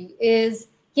slavery is,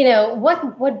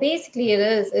 what basically it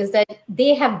is that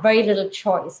they have very little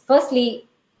choice. Firstly,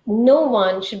 no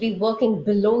one should be working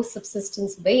below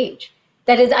subsistence wage.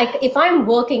 That is, if I'm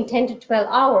working 10 to 12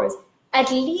 hours, at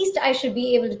least I should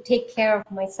be able to take care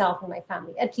of myself and my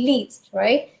family, at least,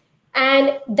 right?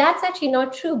 And that's actually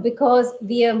not true because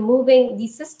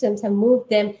these systems have moved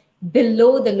them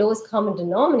below the lowest common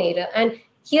denominator. And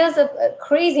here's a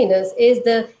craziness is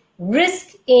the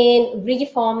risk in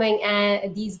reforming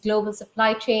these global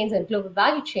supply chains and global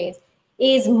value chains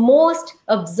is most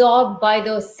absorbed by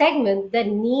those segments that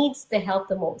needs the help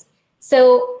the most.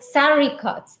 So salary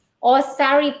cuts or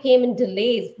salary payment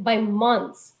delays by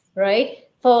months, right?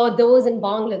 For those in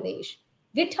Bangladesh,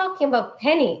 we're talking about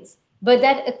pennies, but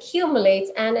that accumulates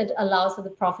and it allows for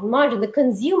the profit margin. The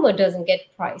consumer doesn't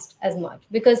get priced as much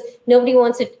because nobody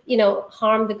wants to,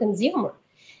 harm the consumer.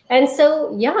 And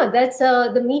so, yeah, that's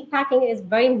the meat packing is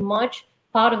very much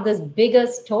part of this bigger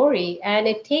story, and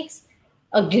it takes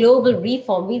a global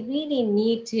reform. We really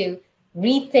need to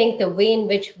rethink the way in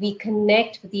which we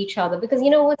connect with each other, because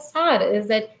what's sad is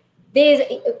that there's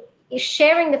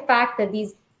sharing the fact that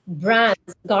these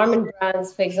brands, garment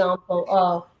brands, for example,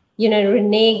 are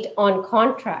reneged on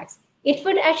contracts. It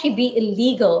would actually be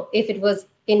illegal if it was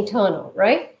internal,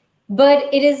 right?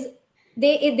 But it is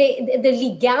the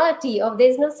legality of,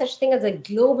 there's no such thing as a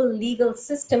global legal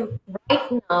system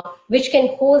right now which can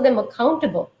hold them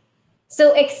accountable.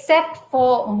 So except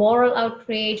for moral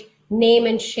outrage, name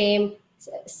and shame,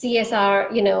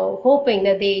 CSR, hoping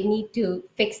that they need to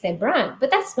fix their brand, but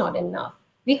that's not enough.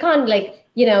 We can't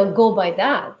go by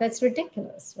that. That's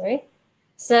ridiculous, right?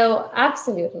 So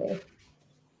absolutely.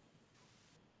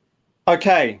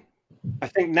 Okay. I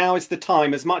think now is the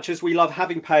time. As much as we love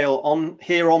having Payal on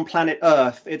here on planet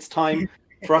Earth, it's time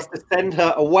for us to send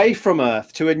her away from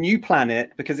Earth to a new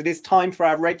planet, because it is time for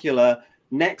our regular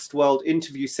Next World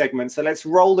interview segment. So let's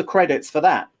roll the credits for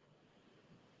that.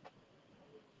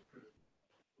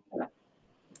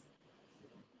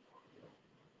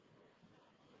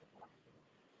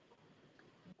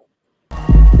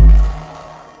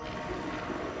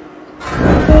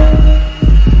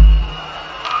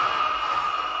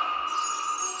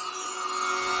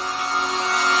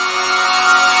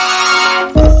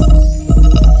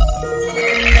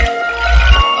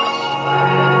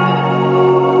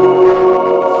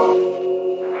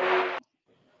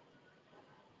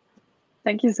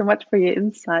 Thank you so much for your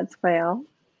insights, Payal.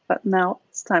 But now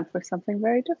it's time for something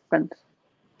very different.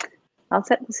 I'll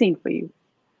set the scene for you.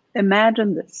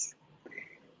 Imagine this.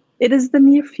 It is the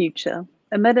near future.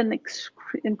 Amid an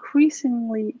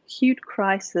increasingly acute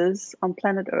crisis on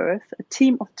planet Earth, a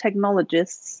team of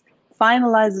technologists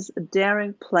finalizes a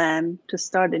daring plan to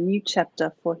start a new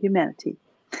chapter for humanity.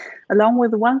 Along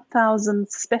with 1,000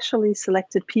 specially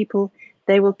selected people,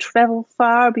 they will travel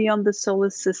far beyond the solar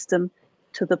system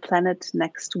to the planet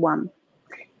next one.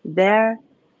 There,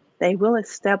 they will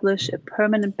establish a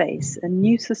permanent base, a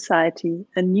new society,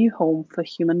 a new home for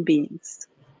human beings.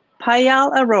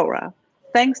 Payal Arora,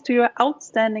 thanks to your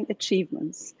outstanding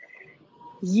achievements,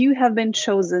 you have been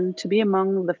chosen to be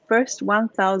among the first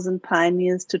 1,000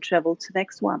 pioneers to travel to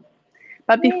next one.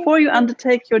 But before you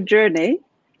undertake your journey,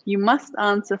 you must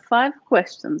answer 5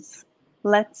 questions.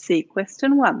 Let's see.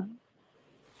 Question 1.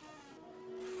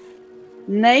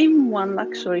 Name one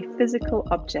luxury physical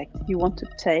object you want to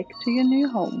take to your new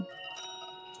home.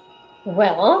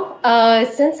 Well,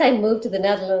 since I moved to the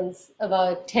Netherlands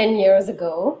about 10 years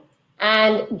ago,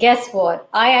 and guess what?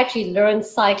 I actually learned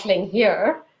cycling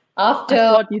here after... I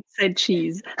thought you'd say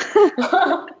cheese.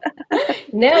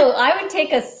 No, I would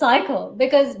take a cycle,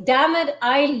 because damn it,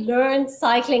 I learned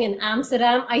cycling in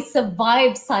Amsterdam. I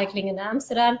survived cycling in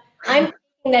Amsterdam. I'm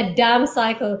taking that damn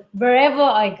cycle wherever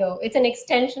I go. It's an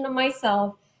extension of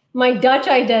myself, my Dutch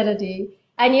identity.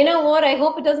 And you know what? I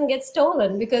hope it doesn't get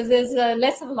stolen, because there's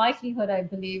less of a likelihood, I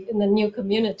believe, in the new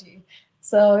community.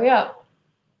 So, yeah.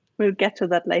 We'll get to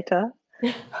that later.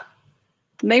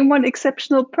 Name one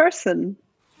exceptional person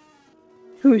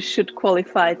who should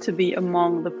qualify to be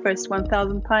among the first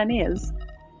 1,000 pioneers.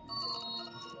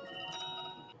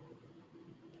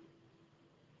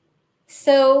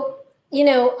 So,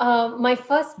 my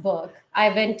first book, I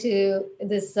went to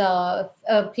this a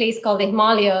place called the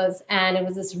Himalayas, and it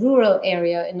was this rural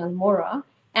area in Almora.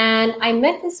 And I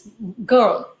met this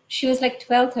girl. She was like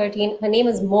 12, 13. Her name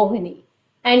is Mohini.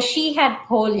 And she had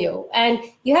polio. And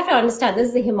you have to understand, this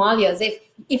is the Himalayas.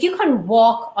 If you can't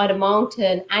walk on a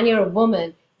mountain and you're a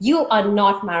woman, you are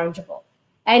not marriageable.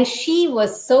 And she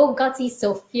was so gutsy,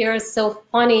 so fierce, so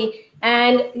funny.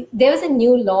 And there was a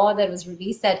new law that was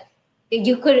released that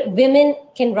women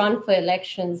can run for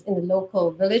elections in the local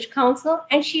village council.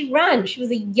 And she ran. She was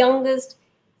the youngest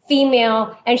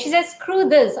female. And she said, screw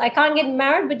this. I can't get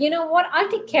married, but you know what?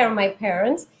 I'll take care of my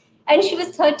parents. And she was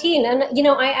 13. And,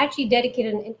 I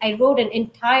actually I wrote an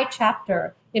entire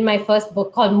chapter in my first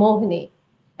book called Mohini.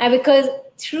 And because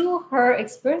through her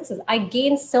experiences, I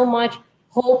gained so much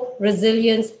hope,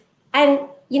 resilience, and,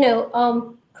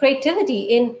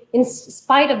 creativity in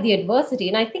spite of the adversity.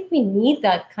 And I think we need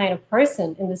that kind of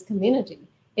person in this community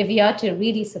if we are to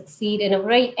really succeed in a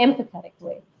very empathetic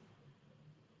way.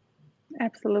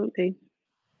 Absolutely.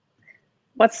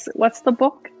 What's the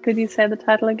book? Could you say the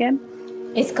title again?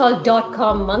 It's called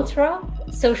 .com Mantra,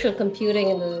 Social Computing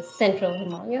in the Central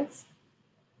Himalayas.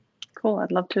 Cool.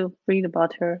 I'd love to read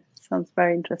about her. Sounds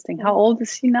very interesting. How old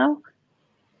is she now?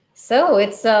 So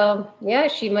it's,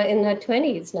 she's in her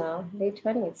 20s now, late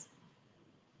 20s.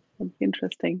 It'd be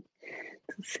interesting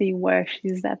to see where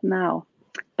she's at now.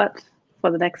 But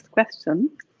for the next question,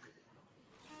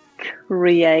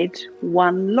 create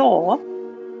one law,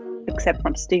 except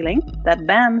from stealing, that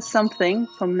bans something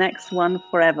from next one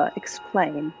forever.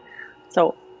 Explain.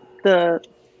 So the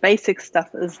basic stuff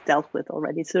is dealt with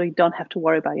already, so you don't have to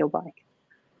worry about your bike.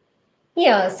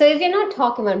 Yeah, so if you're not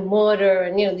talking about murder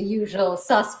and the usual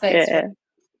suspects, Yeah. right,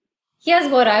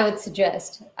 here's what I would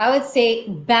suggest. I would say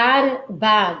ban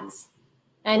bans.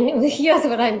 And here's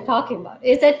what I'm talking about,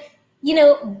 is that,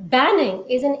 banning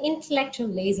is an intellectual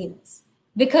laziness.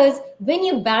 Because when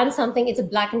you ban something, it's a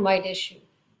black and white issue.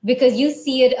 Because you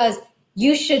see it as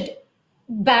you should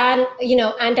ban,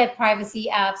 anti-privacy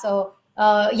apps or,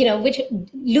 which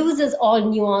loses all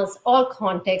nuance, all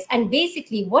context. And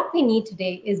basically what we need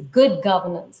today is good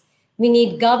governance. We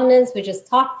need governance which is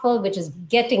thoughtful, which is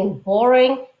getting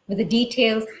boring with the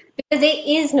details, because there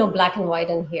is no black and white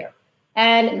in here.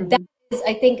 And that is,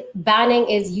 I think, banning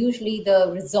is usually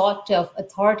the resort of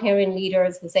authoritarian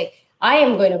leaders who say, I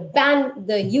am going to ban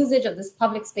the usage of this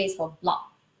public space for blah,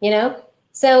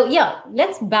 So yeah,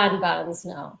 let's ban bans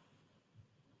now.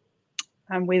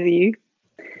 I'm with you.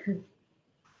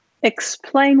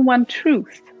 Explain one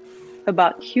truth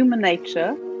about human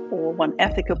nature or one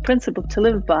ethical principle to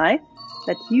live by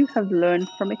that you have learned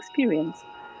from experience.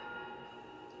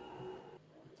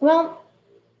 Well,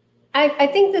 I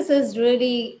think this is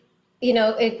really,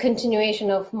 a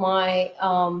continuation of my,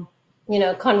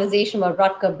 conversation about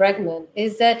Rutger Bregman,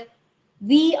 is that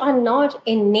we are not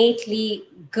innately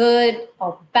good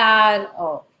or bad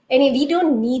or we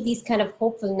don't need these kind of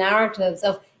hopeful narratives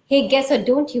of, hey, guess what,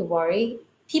 don't you worry.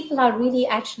 People are really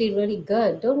actually really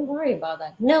good. Don't worry about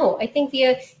that. No, I think we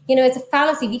are, it's a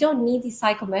fallacy. We don't need these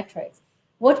psychometrics.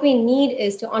 What we need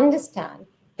is to understand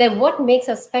that what makes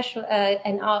us special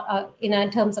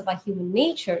in terms of our human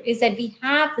nature is that we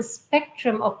have the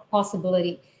spectrum of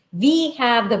possibility. We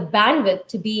have the bandwidth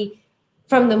to be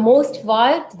from the most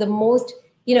vile to the most,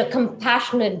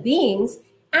 compassionate beings.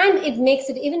 And it makes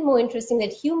it even more interesting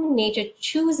that human nature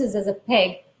chooses as a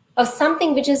peg of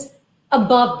something which is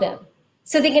above them.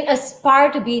 So they can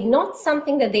aspire to be not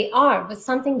something that they are, but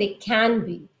something they can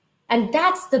be. And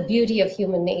that's the beauty of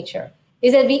human nature,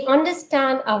 is that we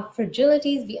understand our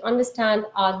fragilities, we understand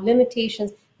our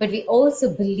limitations, but we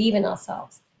also believe in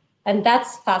ourselves. And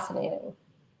that's fascinating.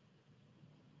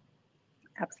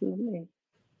 Absolutely.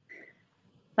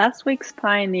 Last week's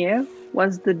pioneer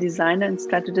was the designer and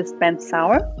strategist Ben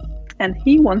Sauer, and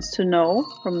he wants to know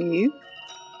from you,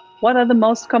 what are the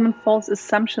most common false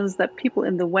assumptions that people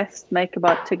in the West make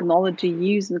about technology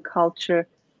use and culture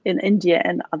in India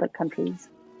and other countries?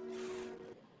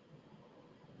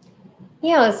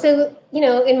 Yeah, so,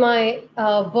 in my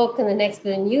book, In the Next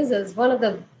Billion Users, one of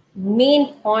the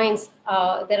main points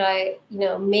that I,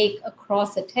 make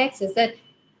across the text is that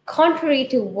contrary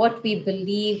to what we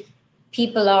believe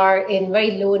people are in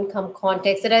very low-income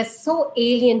contexts that are so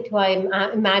alien to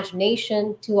our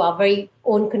imagination, to our very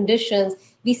own conditions,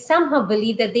 we somehow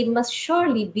believe that they must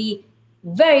surely be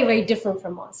very, very different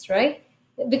from us, right?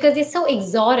 Because they're so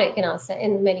exotic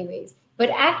in many ways. But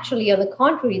actually, on the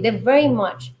contrary, they're very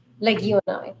much like you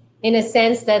and I, in a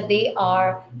sense that they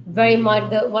are very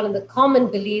much one of the common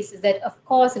beliefs is that, of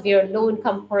course, if you're a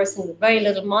low-income person with very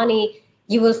little money,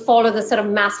 you will follow the sort of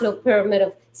Maslow pyramid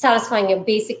of satisfying your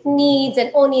basic needs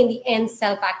and only in the end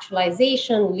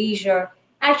self-actualization, leisure.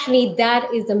 Actually,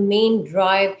 that is the main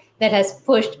drive that has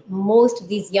pushed most of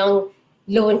these young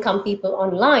low-income people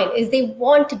online, is they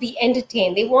want to be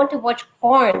entertained. They want to watch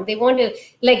porn. They want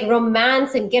to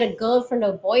romance and get a girlfriend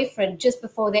or boyfriend just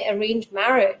before they arrange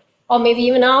marriage, or maybe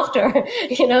even after.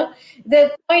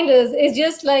 The point is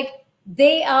just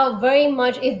they are very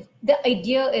much, if the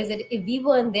idea is that if we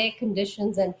were in their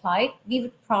conditions and plight, we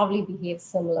would probably behave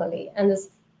similarly. And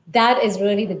that is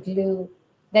really the glue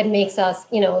that makes us,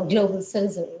 a global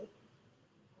citizen.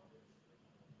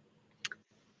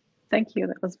 Thank you.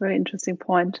 That was a very interesting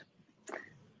point.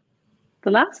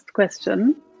 The last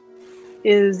question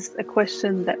is a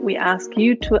question that we ask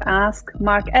you to ask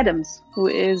Mark Adams, who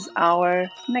is our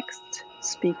next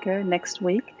speaker next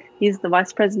week. He's the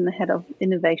Vice President and Head of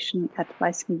Innovation at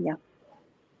Vice Media.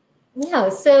 Yeah,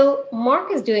 so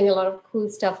Mark is doing a lot of cool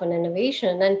stuff on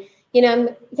innovation. And,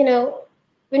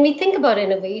 when we think about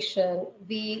innovation,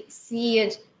 we see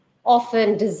it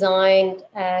often designed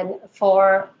and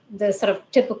for the sort of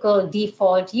typical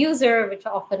default user, which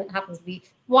often happens to be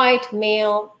white,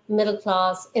 male, middle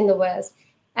class in the West.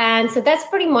 And so that's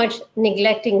pretty much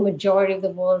neglecting majority of the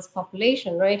world's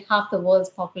population, right? Half the world's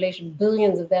population,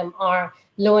 billions of them are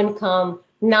low income.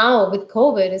 Now with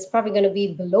COVID, it's probably going to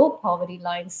be below poverty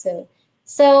line soon.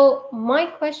 So my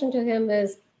question to him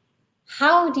is,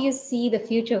 How do you see the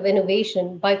future of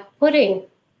innovation by putting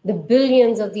the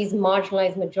billions of these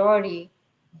marginalized majority,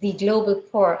 the global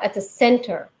poor, at the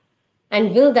center?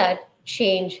 And will that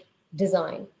change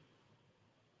design?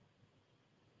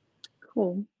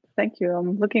 Cool. Thank you.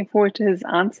 I'm looking forward to his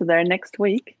answer there next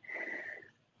week.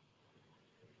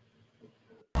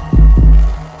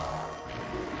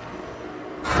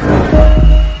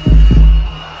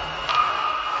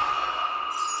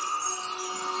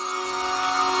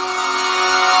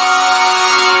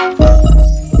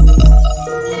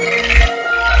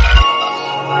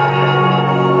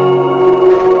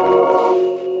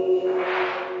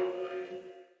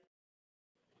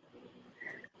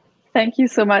 Thank you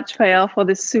so much, Payal, for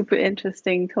this super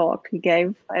interesting talk you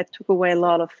gave. I took away a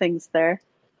lot of things there.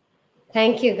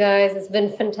 Thank you, guys. It's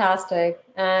been fantastic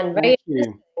and very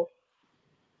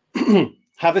interesting.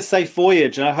 Have a safe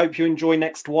voyage, and I hope you enjoy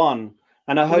next one.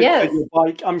 And I hope that your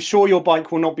bike, I'm sure your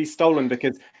bike will not be stolen,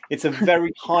 because it's a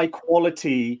very high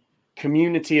quality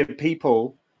community of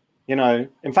people. You know,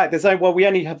 in fact, we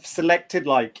only have selected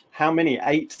like how many?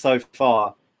 8 so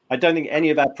far. I don't think any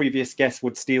of our previous guests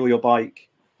would steal your bike.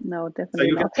 No,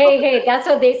 definitely not. Hey, that's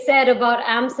what they said about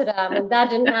Amsterdam, and that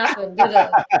didn't happen, did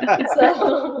it?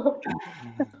 So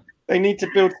they need to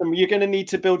build some. You're going to need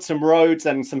to build some roads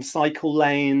and some cycle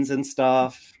lanes and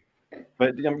stuff.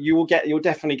 But you'll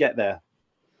definitely get there.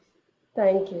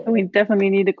 Thank you. We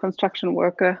definitely need a construction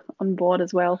worker on board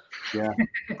as well. Yeah.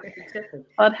 Exactly.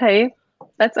 But hey,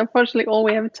 that's unfortunately all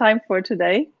we have time for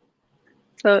today.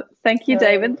 So thank you,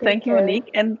 David. Thank you,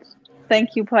 Monique. And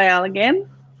thank you, Payal, again.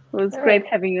 It was great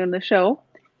having you on the show.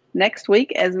 Next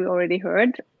week, as we already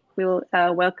heard, we'll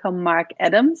welcome Mark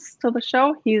Adams to the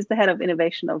show. He's the head of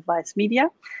innovation of Vice Media.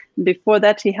 Before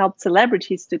that, he helped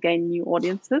celebrities to gain new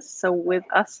audiences. So with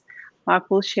us,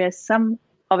 Mark will share some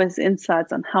of his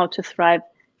insights on how to thrive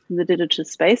in the digital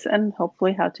space and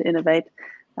hopefully how to innovate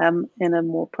in a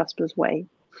more prosperous way.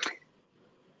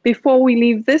 Before we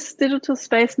leave this digital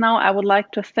space now, I would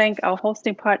like to thank our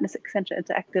hosting partners, Accenture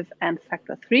Interactive and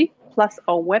Factor 3, plus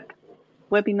our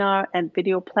webinar and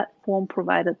video platform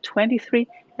provider 23,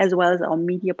 as well as our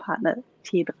media partner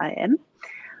T3N.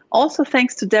 Also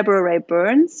thanks to Deborah Ray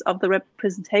Burns of the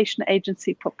representation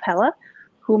agency Propeller,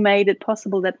 who made it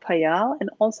possible that Payal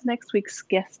and also next week's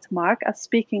guest Mark are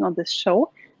speaking on this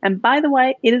show. And by the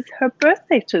way, it is her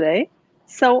birthday today.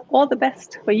 So all the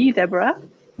best for you, Deborah.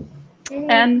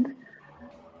 And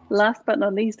last but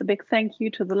not least, a big thank you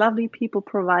to the lovely people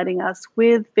providing us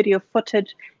with video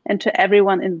footage and to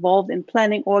everyone involved in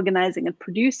planning, organizing, and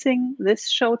producing this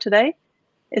show today,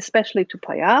 especially to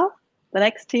Payal, the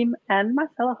next team, and my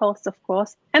fellow hosts, of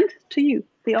course, and to you,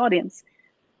 the audience.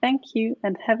 Thank you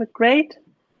and have a great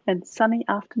and sunny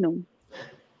afternoon.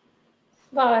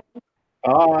 Bye.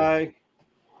 Bye.